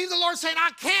 I received the Lord saying,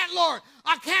 I can't, Lord.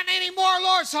 I can't anymore,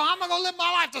 Lord, so I'm going to live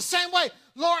my life the same way.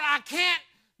 Lord, I can't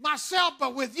myself,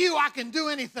 but with you I can do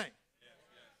anything.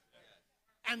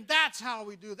 And that's how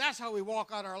we do. That's how we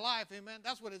walk out our life. Amen.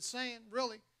 That's what it's saying,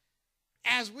 really.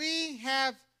 As we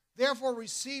have therefore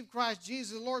received Christ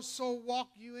Jesus the Lord, so walk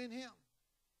you in him.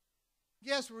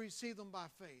 Yes, we received them by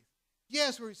faith.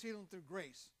 Yes, we received them through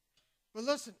grace. But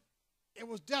listen, it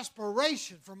was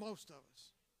desperation for most of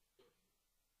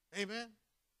us. Amen.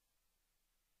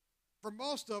 For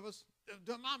most of us,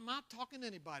 I'm not talking to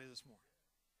anybody this morning.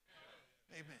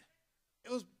 Amen.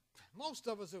 It was, most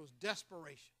of us, it was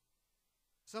desperation.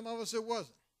 Some of us it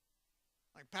wasn't.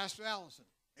 Like Pastor Allison,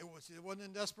 it wasn't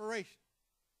in desperation.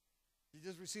 She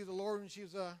just received the Lord when she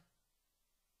was a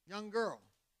young girl.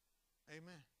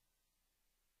 Amen.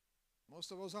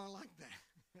 Most of us aren't like that.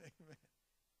 Amen.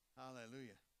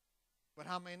 Hallelujah. But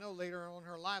how many know later on in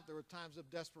her life there were times of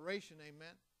desperation,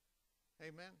 amen.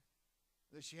 Amen.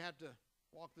 That she had to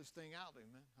walk this thing out,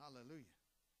 amen. Hallelujah.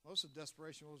 Most of the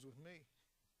desperation was with me.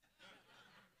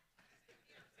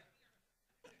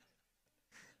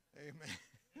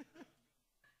 Amen.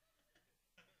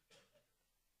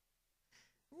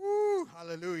 Woo,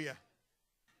 hallelujah.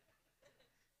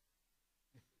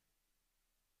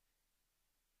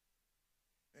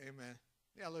 Amen.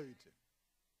 Yeah, I love you too.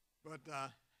 But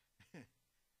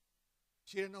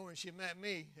she didn't know when she met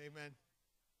me, amen,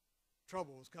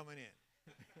 trouble was coming in.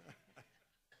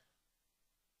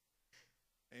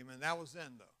 Amen. That was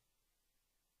then,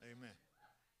 though. Amen.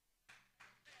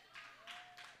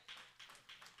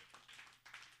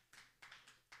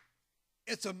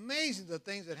 It's amazing the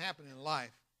things that happen in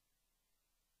life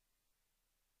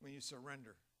when you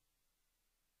surrender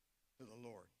to the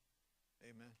Lord.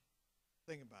 Amen.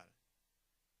 Think about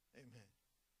it. Amen.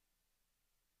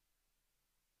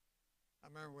 I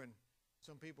remember when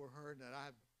some people heard that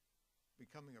I'm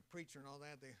becoming a preacher and all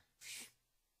that,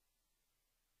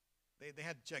 they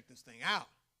had to check this thing out.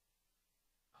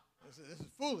 They said, this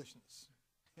is foolishness.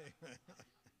 Amen.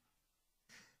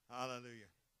 Hallelujah.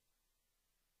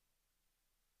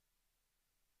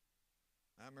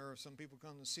 I remember some people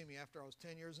come to see me after I was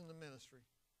 10 years in the ministry.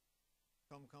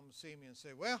 Come to see me and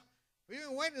say, well, we've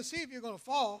been waiting to see if you're going to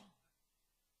fall.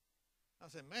 I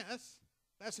said, man,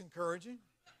 that's encouraging.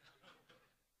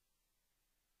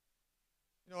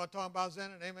 You know what I'm talking about,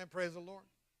 Zenit? Amen. Praise the Lord.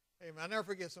 Amen. I never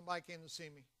forget somebody came to see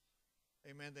me.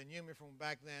 Amen. They knew me from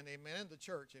back then. Amen. In the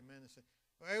church. Amen. They said,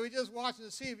 well, we're just watching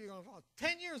to see if you're going to fall.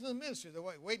 10 years in the ministry, they're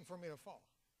waiting for me to fall.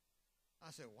 I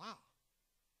said, wow.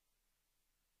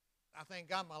 I thank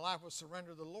God my life was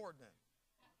surrendered to the Lord then.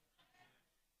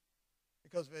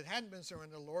 Because if it hadn't been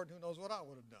surrendered to the Lord, who knows what I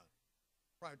would have done.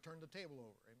 Probably turned the table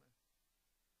over. Amen.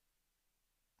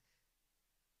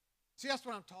 See, that's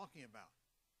what I'm talking about.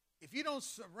 If you don't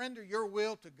surrender your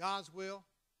will to God's will,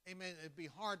 amen, it'd be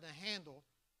hard to handle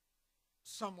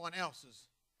someone else's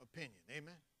opinion.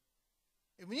 Amen.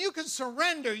 And when you can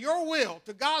surrender your will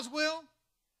to God's will,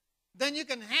 then you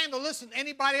can handle, listen,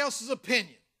 anybody else's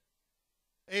opinion.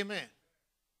 Amen.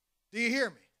 Do you hear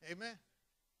me? Amen.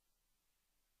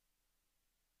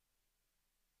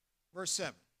 Verse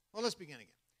 7. Well, let's begin again.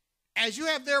 As you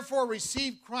have therefore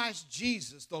received Christ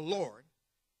Jesus the Lord,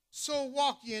 so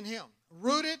walk ye in him,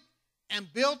 rooted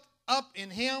and built up in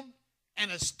him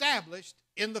and established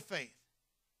in the faith.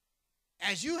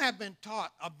 As you have been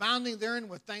taught, abounding therein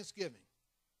with thanksgiving.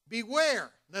 Beware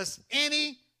lest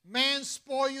any man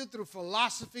spoil you through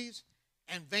philosophies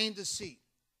and vain deceit,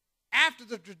 after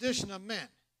the tradition of men,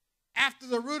 after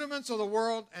the rudiments of the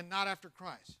world, and not after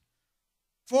Christ.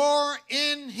 For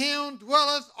in him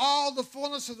dwelleth all the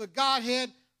fullness of the Godhead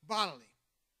bodily.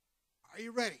 Are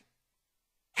you ready?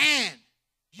 And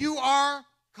you are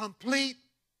complete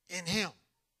in him,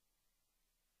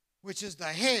 which is the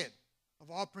head of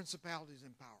all principalities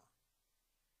and power.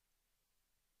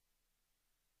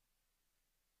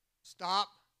 Stop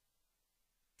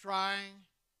trying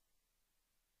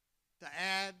to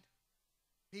add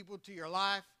people to your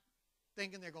life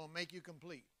thinking they're going to make you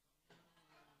complete.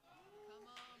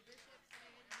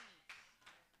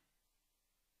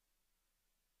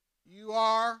 You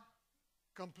are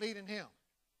complete in him.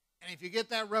 And if you get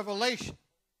that revelation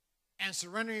and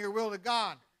surrender your will to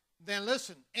God, then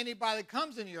listen, anybody that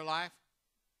comes into your life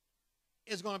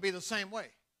is going to be the same way.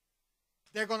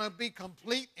 They're going to be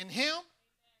complete in him,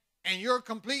 and you're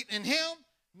complete in him.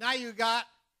 Now you got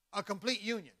a complete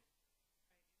union.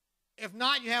 If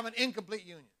not, you have an incomplete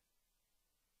union.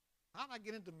 How did I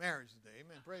get into marriage today?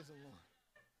 Amen. Praise the Lord.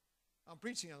 I'm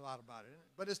preaching a lot about it,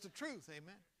 but it's the truth.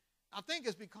 Amen. I think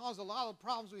it's because a lot of the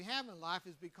problems we have in life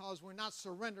is because we're not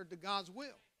surrendered to God's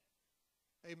will.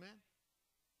 Amen.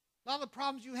 A lot of the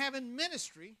problems you have in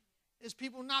ministry is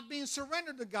people not being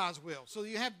surrendered to God's will. So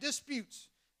you have disputes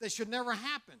that should never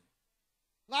happen.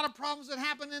 A lot of problems that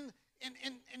happen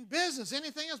in business,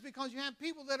 anything else, because you have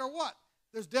people that are what?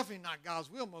 There's definitely not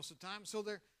God's will most of the time. So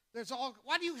there's all,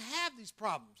 why do you have these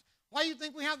problems? Why do you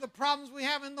think we have the problems we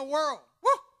have in the world? Woo!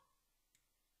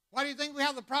 Why do you think we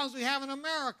have the problems we have in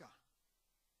America?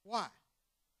 Why?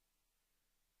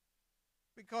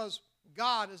 Because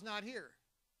God is not here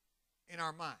in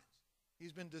our minds.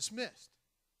 He's been dismissed.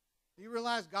 Do you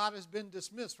realize God has been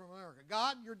dismissed from America?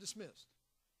 God, you're dismissed.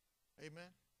 Amen.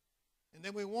 And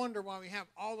then we wonder why we have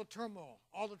all the turmoil,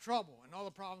 all the trouble, and all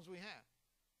the problems we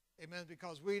have. Amen.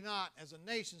 Because we're not, as a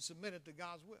nation, submitted to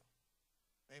God's will.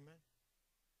 Amen.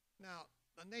 Now,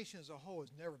 the nation as a whole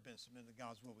has never been submitted to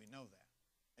God's will. We know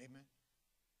that. Amen.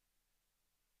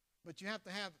 But you have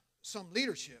to have some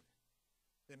leadership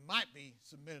that might be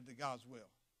submitted to God's will.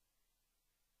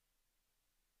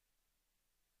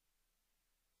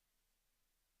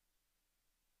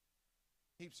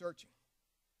 Keep searching.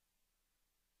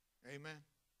 Amen.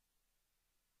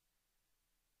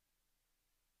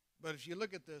 But if you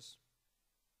look at this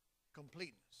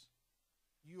completeness,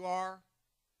 you are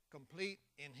complete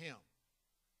in him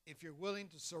if you're willing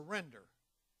to surrender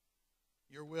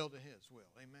your will to his will.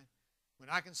 Amen. When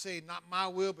I can say, not my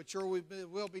will, but your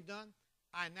will be done,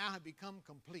 I now have become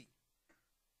complete.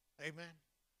 Amen.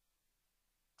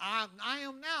 I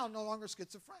am now no longer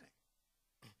schizophrenic.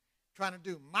 Trying to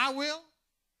do my will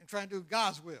and trying to do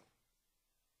God's will.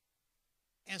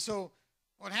 And so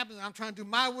what happens is I'm trying to do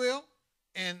my will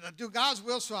and do God's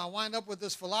will, so I wind up with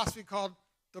this philosophy called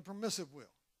the permissive will.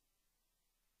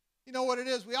 You know what it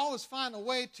is? We always find a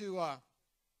way to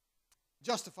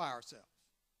justify ourselves.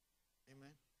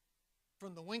 Amen.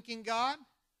 From the winking God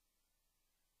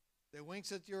that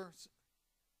winks at your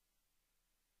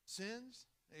sins,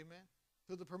 amen,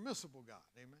 to the permissible God,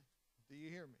 amen. Do you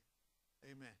hear me?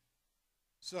 Amen.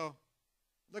 So,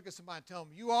 look at somebody and tell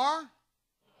them, you are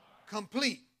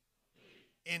complete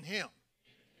in him.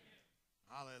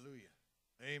 Hallelujah.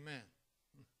 Amen.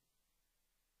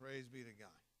 Praise be to God.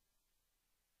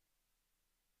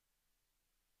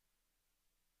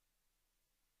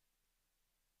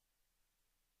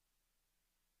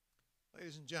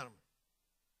 Ladies and gentlemen,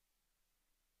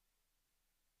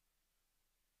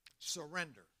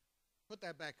 surrender. Put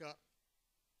that back up.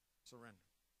 Surrender.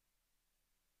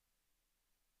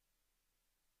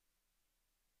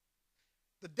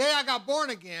 The day I got born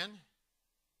again,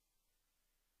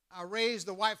 I raised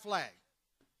the white flag.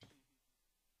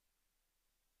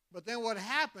 But then what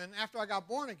happened after I got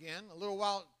born again, a little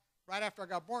while, right after I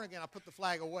got born again, I put the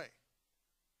flag away.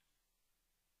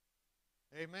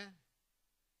 Amen.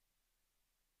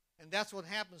 And that's what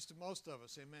happens to most of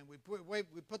us, amen. We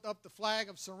put up the flag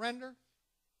of surrender,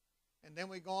 and then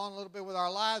we go on a little bit with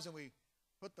our lives, and we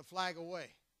put the flag away.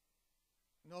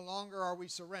 No longer are we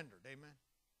surrendered, amen.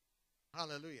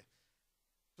 Hallelujah.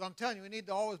 So I'm telling you, we need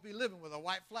to always be living with a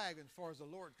white flag as far as the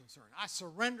Lord is concerned. I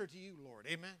surrender to you, Lord,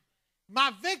 amen.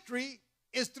 My victory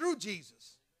is through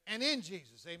Jesus and in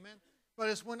Jesus, amen. But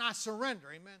it's when I surrender,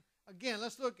 amen. Again,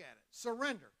 let's look at it.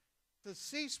 Surrender, to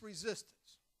cease resistance.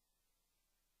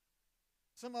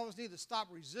 Some of us need to stop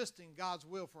resisting God's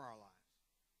will for our lives.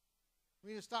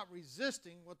 We need to stop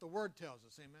resisting what the Word tells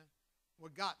us, amen.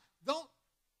 What God,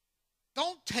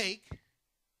 don't take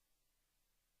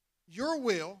your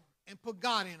will and put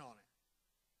God in on it.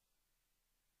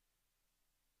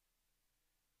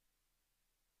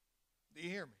 Do you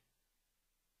hear me?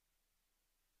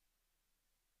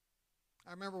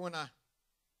 I remember when I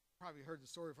probably heard the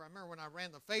story before. I remember when I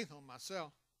ran the faith home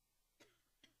myself.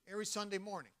 Every Sunday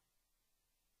morning,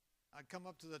 I'd come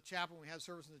up to the chapel. We had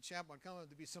service in the chapel. I'd come up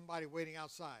to be somebody waiting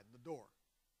outside the door.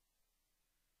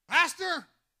 Pastor,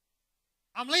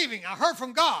 I'm leaving. I heard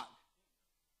from God.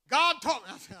 God told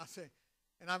me. I say,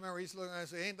 and I remember he's looking at me and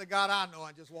say, ain't the God I know.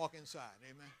 I just walk inside.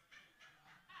 Amen.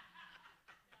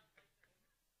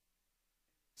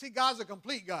 See, God's a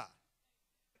complete God.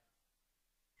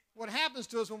 What happens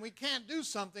to us when we can't do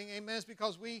something, amen, is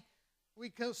because we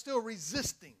still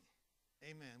resisting,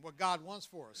 amen, what God wants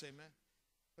for us, amen.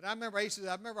 But I remember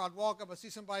I'd walk up, I'd see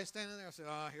somebody standing there, I said,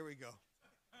 here we go.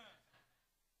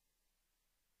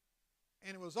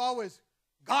 And it was always,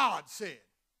 God said.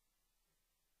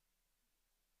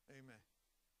 Amen.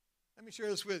 Let me share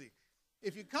this with you.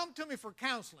 If you come to me for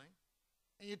counseling,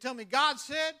 and you tell me God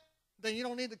said, then you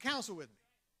don't need to counsel with me.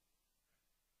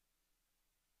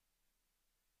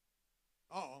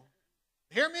 Uh-oh.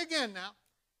 Hear me again now.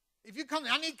 If you come,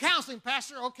 I need counseling,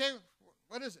 Pastor. Okay,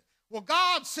 what is it? Well,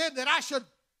 God said that I should,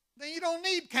 then you don't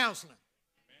need counseling.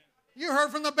 Amen. You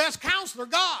heard from the best counselor,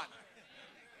 God.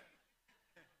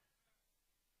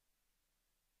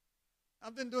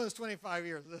 I've been doing this 25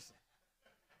 years. Listen,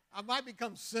 I might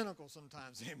become cynical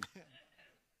sometimes, amen.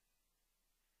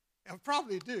 I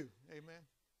probably do, amen.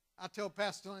 I tell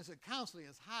Pastor Tony, I said, counseling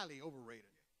is highly overrated.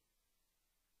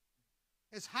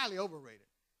 It's highly overrated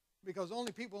because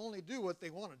people only do what they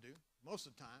want to do most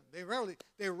of the time.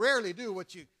 They rarely do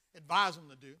what you advise them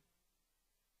to do.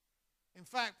 In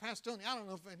fact, Pastor Tony, I don't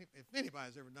know if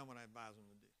anybody's ever done what I advise them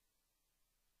to do.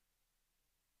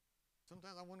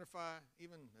 Sometimes I wonder if I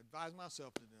even advise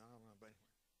myself to do it. I don't know,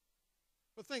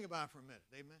 but think about it for a minute,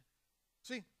 amen.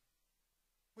 See,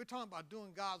 we're talking about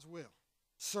doing God's will,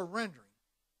 surrendering,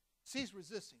 cease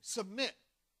resisting, submit.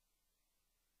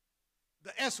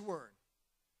 The S word.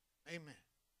 Amen.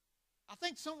 I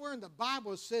think somewhere in the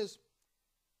Bible it says,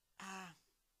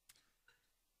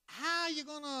 how are you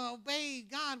going to obey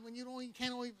God when you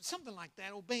can't obey, something like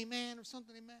that, obey man or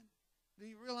something, amen? Do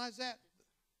you realize that?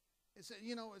 It's,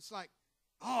 it's like,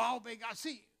 I'll obey God.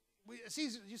 See, it's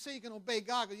easy. You say you can obey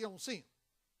God because you don't see him.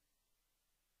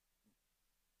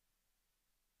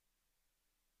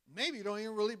 Maybe you don't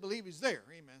even really believe he's there,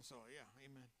 amen. So, yeah,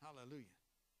 amen, hallelujah.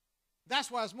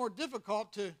 That's why it's more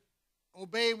difficult to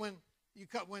obey when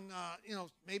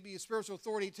maybe a spiritual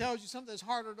authority tells you something. It's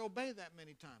harder to obey that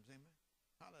many times. Amen.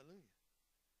 Hallelujah.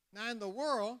 Now in the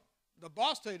world, the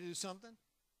boss tells you to do something.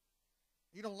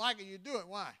 You don't like it, you do it.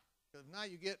 Why? Because now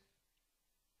you get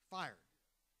fired.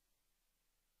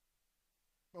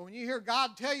 But when you hear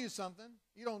God tell you something,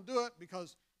 you don't do it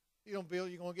because you don't feel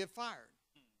you're going to get fired.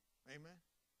 Amen.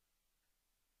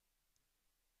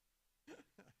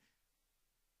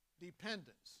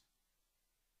 Dependence.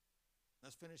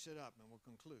 Let's finish it up and we'll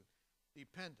conclude.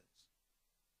 Dependence.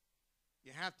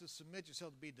 You have to submit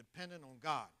yourself to be dependent on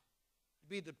God.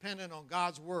 Be dependent on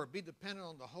God's word. Be dependent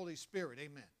on the Holy Spirit.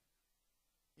 Amen.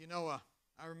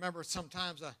 I remember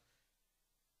sometimes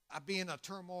I'd be in a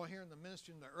turmoil here in the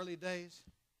ministry in the early days,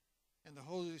 and the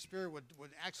Holy Spirit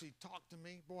would actually talk to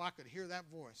me. Boy, I could hear that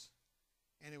voice.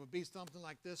 And it would be something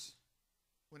like this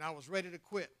when I was ready to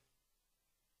quit.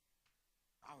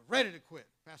 I was ready to quit.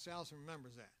 Pastor Allison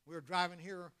remembers that. We were driving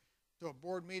here to a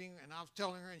board meeting, and I was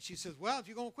telling her, and she says, well, if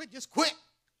you're going to quit, just quit.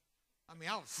 I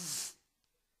was,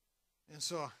 and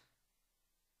so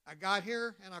I got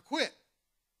here, and I quit.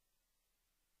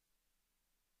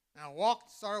 And I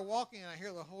started walking, and I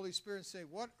hear the Holy Spirit say,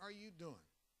 what are you doing?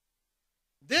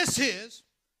 This is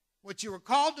what you were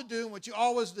called to do and what you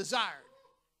always desired.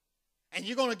 And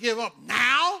you're going to give up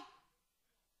now?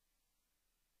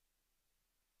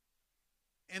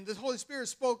 And the Holy Spirit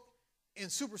spoke in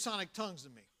supersonic tongues to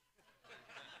me.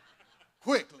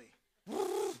 Quickly.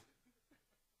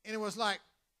 And it was like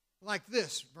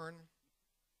this, Vernon.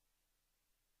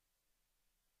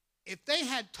 If they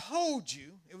had told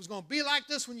you it was going to be like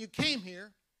this when you came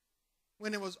here,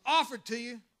 when it was offered to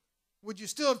you, would you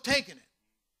still have taken it?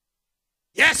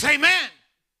 Yes, amen.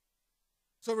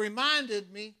 So it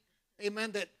reminded me,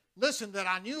 amen, that listen, that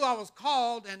I knew I was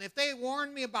called, and if they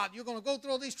warned me about you're going to go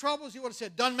through all these troubles, you would have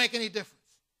said, doesn't make any difference.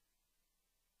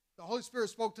 the Holy Spirit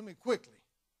spoke to me quickly.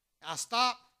 I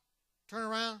stopped, turned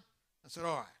around, and said,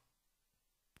 all right.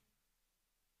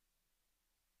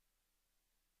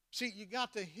 See, you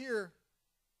got to hear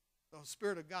the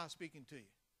Spirit of God speaking to you.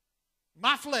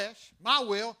 My flesh, my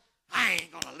will, I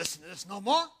ain't going to listen to this no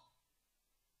more.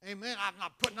 Amen. I'm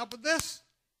not putting up with this.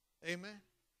 Amen.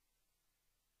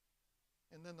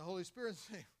 And then the Holy Spirit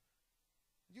said,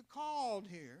 you called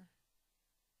here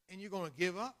and you're going to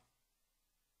give up?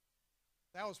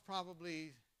 That was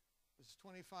probably, this is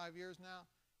 25 years now.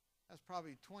 That's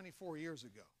probably 24 years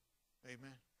ago.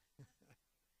 Amen.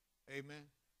 Amen.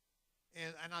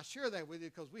 And I share that with you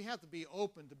because we have to be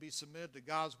open to be submitted to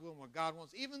God's will and what God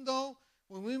wants. Even though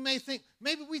when we may think,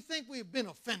 maybe we think we've been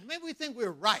offended. Maybe we think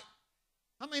we're right.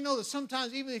 How many know that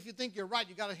sometimes even if you think you're right,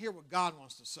 you got to hear what God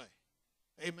wants to say?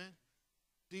 Amen.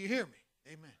 Do you hear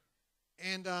me? Amen.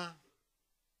 And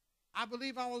I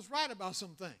believe I was right about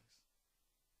some things.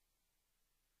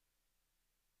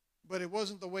 But it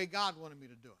wasn't the way God wanted me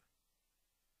to do it.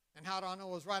 And how do I know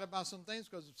I was right about some things?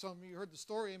 Because some of you heard the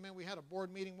story, amen, we had a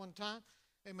board meeting one time.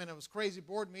 Amen, it was a crazy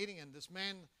board meeting, and this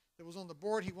man that was on the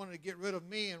board, he wanted to get rid of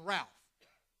me and Ralph.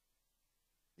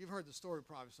 You've heard the story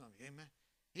probably, some of you, amen.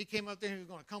 He came up there and he was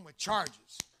going to come with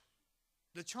charges.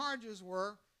 The charges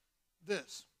were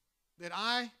this, that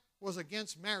I was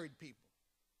against married people.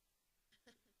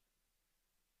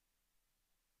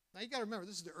 Now, you got to remember,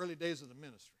 this is the early days of the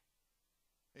ministry.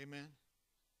 Amen.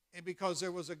 And because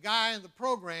there was a guy in the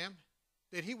program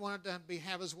that he wanted to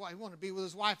have his wife, he wanted to be with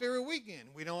his wife every weekend.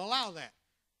 We don't allow that.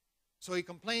 So he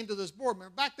complained to this board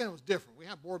member. Back then it was different. We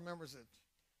had board members that,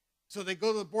 so they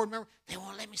go to the board member, they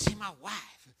won't let me see my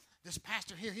wife. This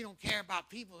pastor here, he don't care about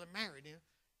people that married him.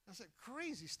 I said,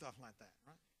 crazy stuff like that,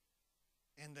 right?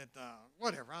 And that,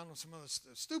 whatever, I don't know, some other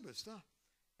stupid stuff.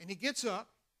 And he gets up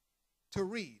to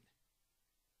read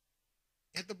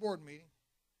at the board meeting.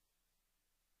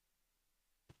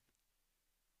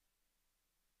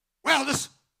 Well, this,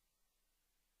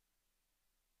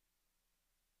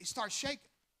 he starts shaking.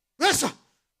 Listen,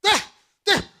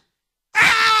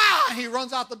 and he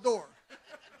runs out the door.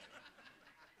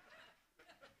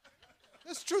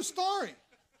 That's a true story.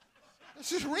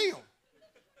 This is real.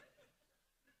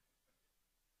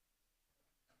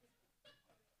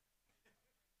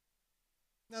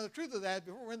 Now, the truth of that,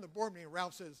 before we're in the board meeting,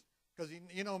 Ralph says, because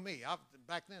you know me,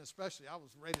 back then especially, I was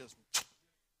ready to,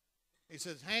 he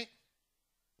says, Hank,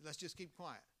 let's just keep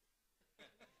quiet.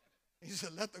 He said,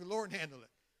 let the Lord handle it.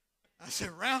 I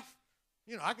said, Ralph,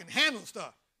 you know, I can handle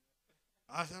stuff.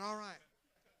 I said, all right.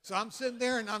 So I'm sitting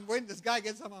there and I'm waiting. This guy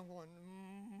gets up. I'm going,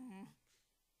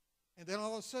 And then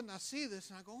all of a sudden I see this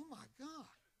and I go, oh my God.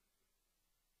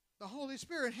 The Holy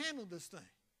Spirit handled this thing.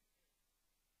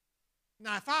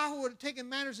 Now, if I would have taken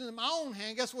matters into my own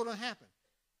hand, guess what would have happened?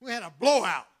 We had a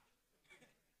blowout.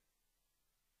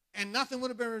 And nothing would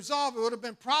have been resolved. It would have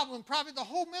been a problem. Probably the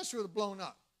whole ministry would have blown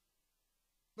up.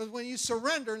 But when you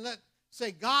surrender and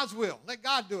say God's will, let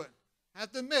God do it. I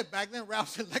have to admit, back then Ralph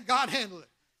said, let God handle it.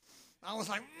 I was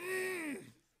like,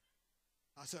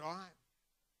 I said, all right.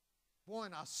 Boy,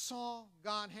 and I saw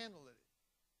God handle it.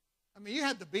 I mean, you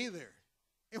had to be there.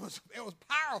 It was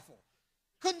powerful.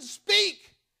 Couldn't speak.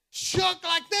 Shook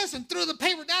like this and threw the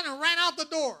paper down and ran out the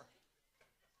door.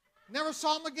 Never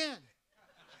saw him again.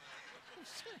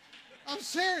 I'm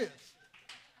serious.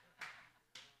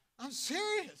 I'm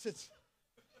serious.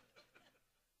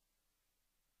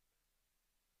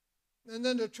 And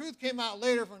then the truth came out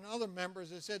later from other members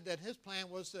that said that his plan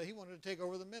was that he wanted to take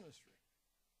over the ministry.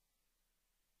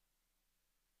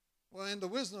 Well, in the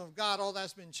wisdom of God, all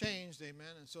that's been changed,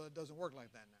 amen, and so it doesn't work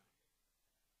like that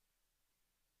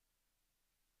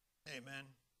now. Amen.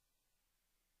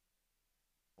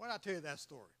 Why did I tell you that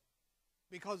story?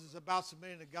 Because it's about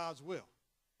submitting to God's will.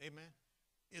 Amen.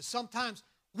 Is sometimes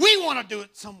we want to do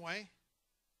it some way,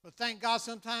 but thank God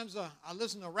sometimes I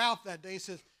listened to Ralph that day. He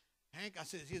says, Hank, I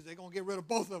said, they're going to get rid of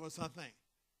both of us, I think.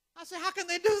 I said, how can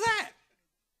they do that?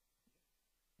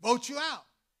 Vote you out.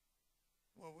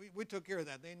 Well, we took care of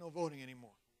that. There ain't no voting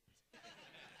anymore.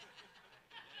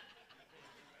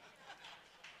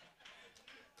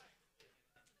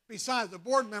 Besides, the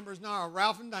board members now are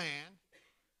Ralph and Diane,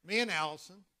 me and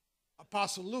Allison,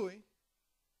 Apostle Louis,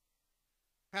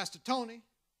 Pastor Tony,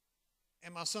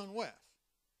 and my son Wes.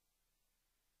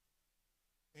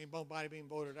 Ain't nobody being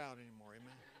voted out anymore,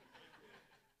 amen?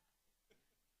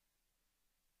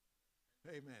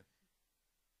 Amen.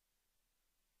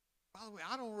 By the way,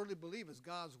 I don't really believe it's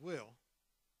God's will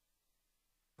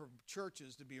for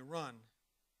churches to be run,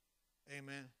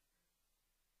 amen,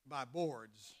 by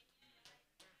boards.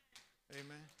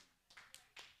 Amen.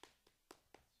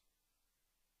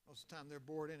 Most of the time they're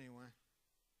bored anyway.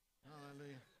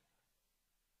 Hallelujah.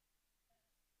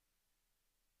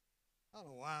 I don't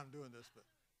know why I'm doing this,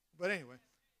 but anyway.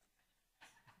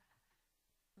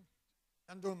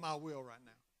 I'm doing my will right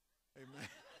now. Amen.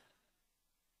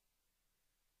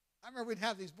 I remember we'd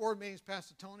have these board meetings,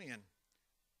 Pastor Tony,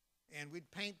 and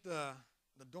we'd paint the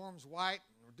dorms white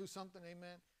or do something,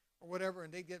 amen, or whatever,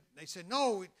 and they said,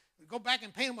 no, we go back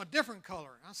and paint them a different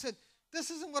color. And I said,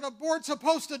 this isn't what a board's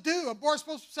supposed to do. A board's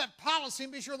supposed to set policy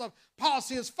and be sure the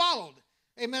policy is followed.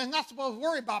 Amen. It's not supposed to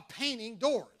worry about painting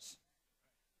doors.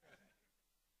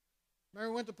 Mary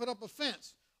went to put up a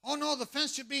fence. Oh, no, the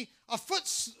fence should be a foot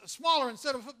smaller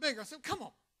instead of a foot bigger. I said, come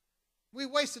on. We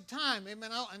wasted time,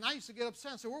 amen. And I used to get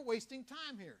upset. So we're wasting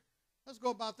time here. Let's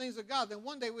go about things of God. Then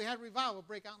one day we had revival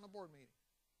break out in the board meeting.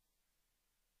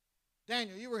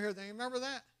 Daniel, you were here then. You remember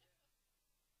that?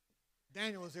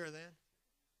 Daniel was there then.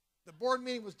 The board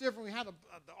meeting was different. We had the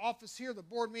office here, the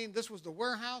board meeting. This was the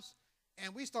warehouse.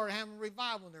 And we started having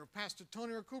revival in there. Pastor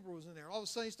Tony Cooper was in there. All of a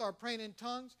sudden, he started praying in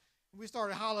tongues. We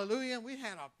started hallelujah, and we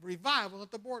had a revival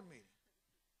at the board meeting.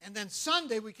 And then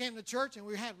Sunday, we came to church, and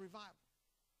we had revival.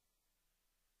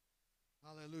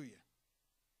 Hallelujah.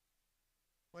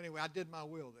 Well, anyway, I did my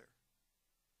will there.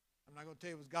 I'm not going to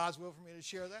tell you it was God's will for me to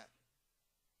share that.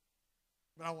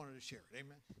 But I wanted to share it.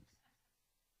 Amen.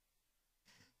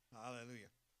 Hallelujah.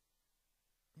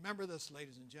 Remember this,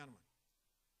 ladies and gentlemen.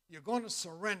 You're going to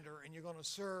surrender and you're going to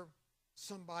serve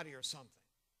somebody or something.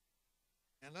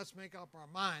 And let's make up our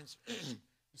minds and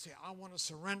say, I want to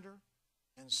surrender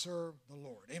and serve the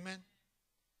Lord. Amen.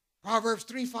 Proverbs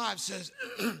 3:5 says,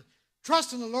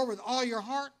 trust in the Lord with all your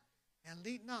heart and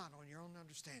lean not on your own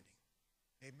understanding.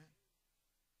 Amen.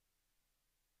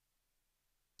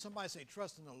 Somebody say,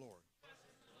 trust in the Lord.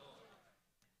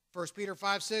 1 Peter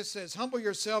 5:6 says, humble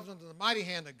yourselves under the mighty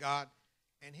hand of God,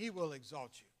 and he will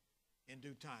exalt you in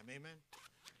due time. Amen.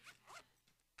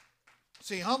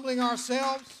 See, humbling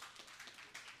yourself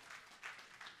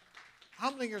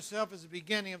is the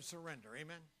beginning of surrender.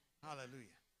 Amen. Hallelujah.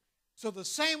 So the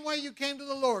same way you came to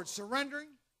the Lord, surrendering,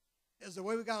 is the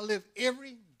way we got to live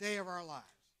every day of our lives.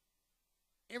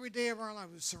 Every day of our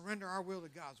lives, we surrender our will to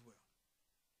God's will.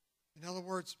 In other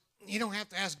words, you don't have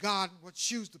to ask God what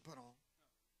shoes to put on.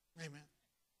 Amen.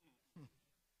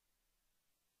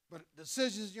 But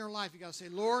decisions in your life, you got to say,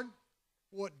 Lord,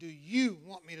 what do you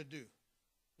want me to do?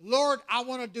 Lord, I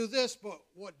want to do this, but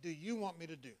what do you want me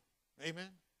to do? Amen.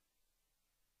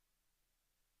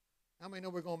 How many know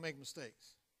we're going to make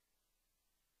mistakes?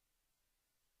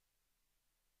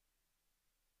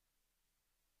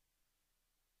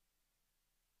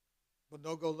 But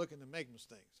don't go looking to make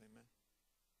mistakes. Amen.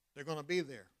 They're going to be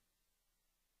there.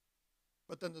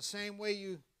 But then the same way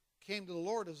you came to the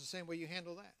Lord is the same way you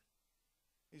handle that.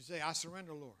 You say, I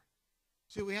surrender, Lord.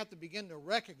 See, we have to begin to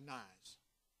recognize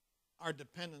our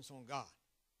dependence on God.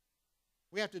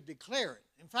 We have to declare it.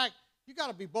 In fact, you got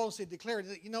to be bold and say, declare it.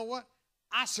 You know what?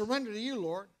 I surrender to you,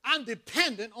 Lord. I'm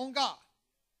dependent on God.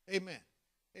 Amen.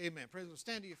 Amen. Praise the Lord.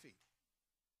 Stand to your feet.